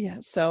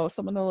so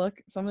something to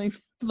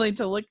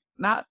look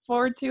not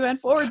forward to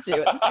and forward to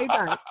at the same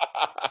time.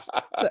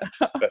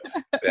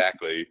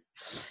 Exactly.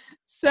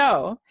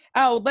 So,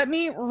 let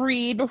me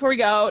read before we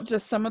go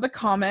just some of the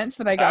comments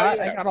that I got.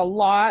 Yes. I got a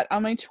lot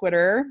on my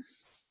Twitter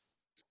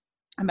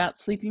about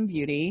Sleeping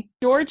Beauty.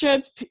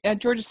 Georgia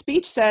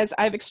Speech says,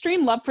 I have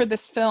extreme love for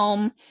this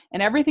film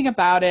and everything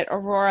about it.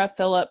 Aurora,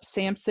 Philip,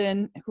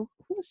 Samson. Who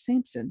was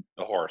Samson?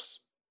 The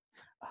horse.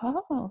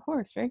 Oh,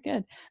 horse. Very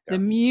good. Yeah. The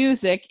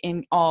music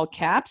in all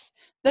caps,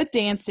 the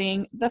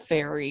dancing, the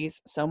fairies,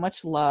 so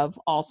much love.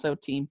 Also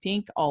Team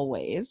Pink,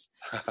 always.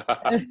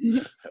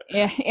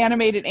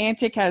 Animated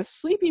Antic has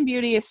Sleeping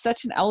Beauty is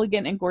such an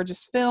elegant and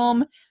gorgeous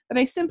film that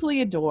I simply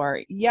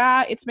adore.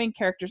 Yeah, its main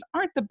characters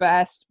aren't the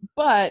best,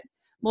 but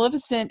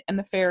Maleficent and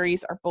the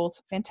fairies are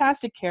both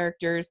fantastic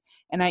characters,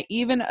 and I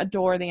even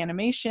adore the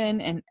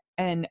animation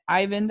and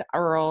Ivan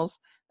Earl's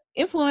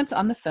influence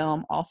on the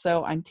film.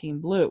 Also, I'm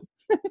Team Blue.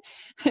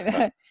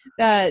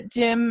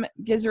 Jim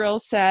Gizrel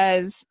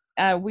says,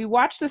 we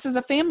watched this as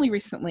a family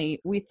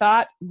recently. We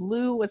thought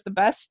Blue was the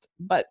best,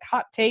 but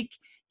hot take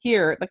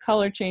here, the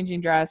color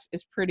changing dress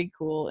is pretty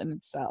cool in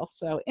itself.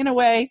 So in a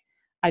way,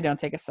 I don't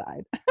take a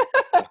side.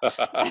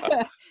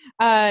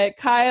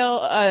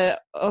 Kyle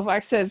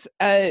Ovar says,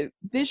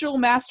 visual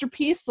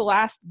masterpiece, the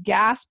last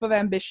gasp of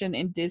ambition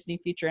in Disney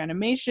feature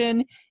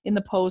animation in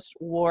the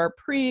post-war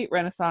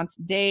pre-Renaissance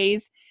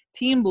days.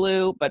 Team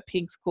Blue, but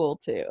Pink's cool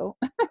too.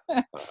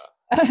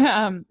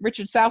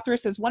 Richard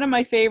Southworth says, one of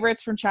my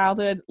favorites from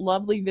childhood,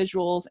 lovely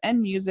visuals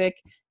and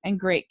music and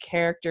great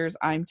characters.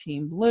 I'm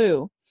Team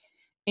Blue.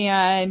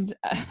 And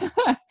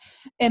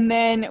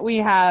then we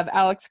have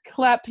Alex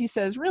Klepp. He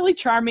says, really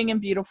charming and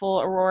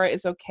beautiful. Aurora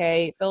is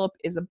okay. Philip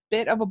is a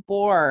bit of a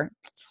bore.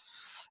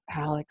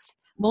 Alex.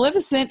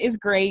 Maleficent is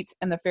great,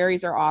 and the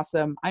fairies are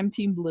awesome. I'm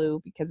Team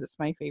Blue because it's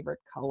my favorite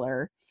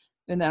color.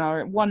 And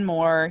then one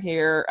more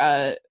here.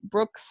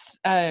 Brooks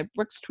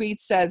tweet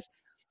says,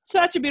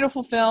 such a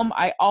beautiful film.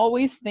 I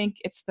always think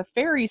it's the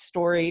fairy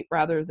story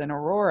rather than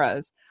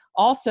Aurora's.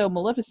 Also,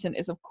 Maleficent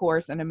is, of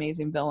course, an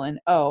amazing villain.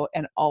 Oh,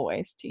 and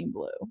always Team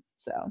Blue.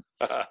 So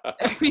there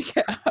we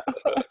go.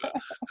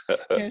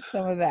 Here's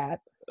some of that.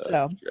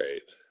 That's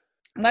great.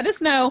 Let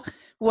us know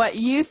what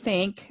you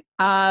think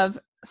of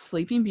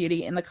Sleeping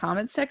Beauty in the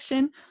comments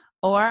section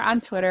or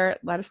on Twitter.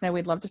 Let us know.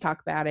 We'd love to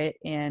talk about it.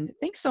 And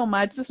thanks so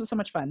much. This was so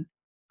much fun.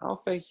 Oh,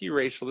 thank you,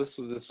 Rachel. This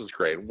was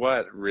great.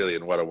 What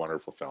a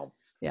wonderful film.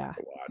 Yeah.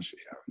 To watch.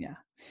 Yeah.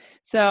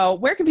 So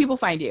where can people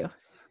find you?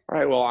 All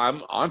right. Well,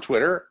 I'm on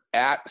Twitter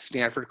at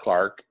Stanford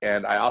Clark,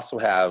 and I also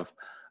have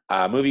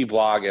a movie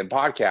blog and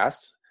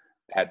podcast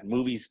at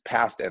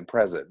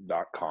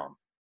moviespastandpresent.com.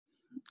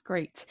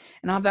 Great.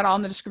 And I'll have that all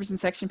in the description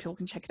section. People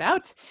can check it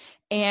out.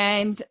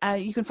 And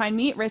you can find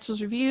me at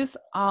Rachel's Reviews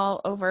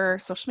all over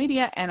social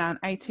media and on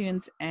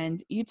iTunes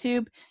and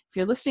YouTube. If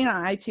you're listening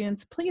on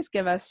iTunes, please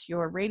give us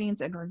your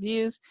ratings and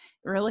reviews.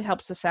 It really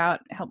helps us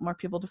out, help more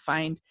people to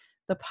find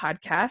the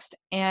podcast.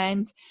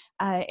 And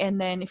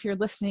then if you're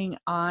listening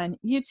on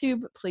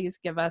YouTube, please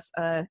give us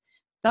a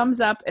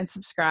thumbs up and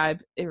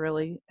subscribe. It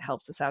really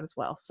helps us out as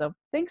well. So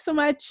thanks so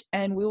much.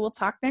 And we will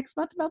talk next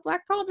month about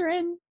Black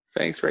Cauldron.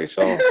 Thanks,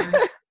 Rachel.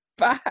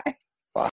 Bye.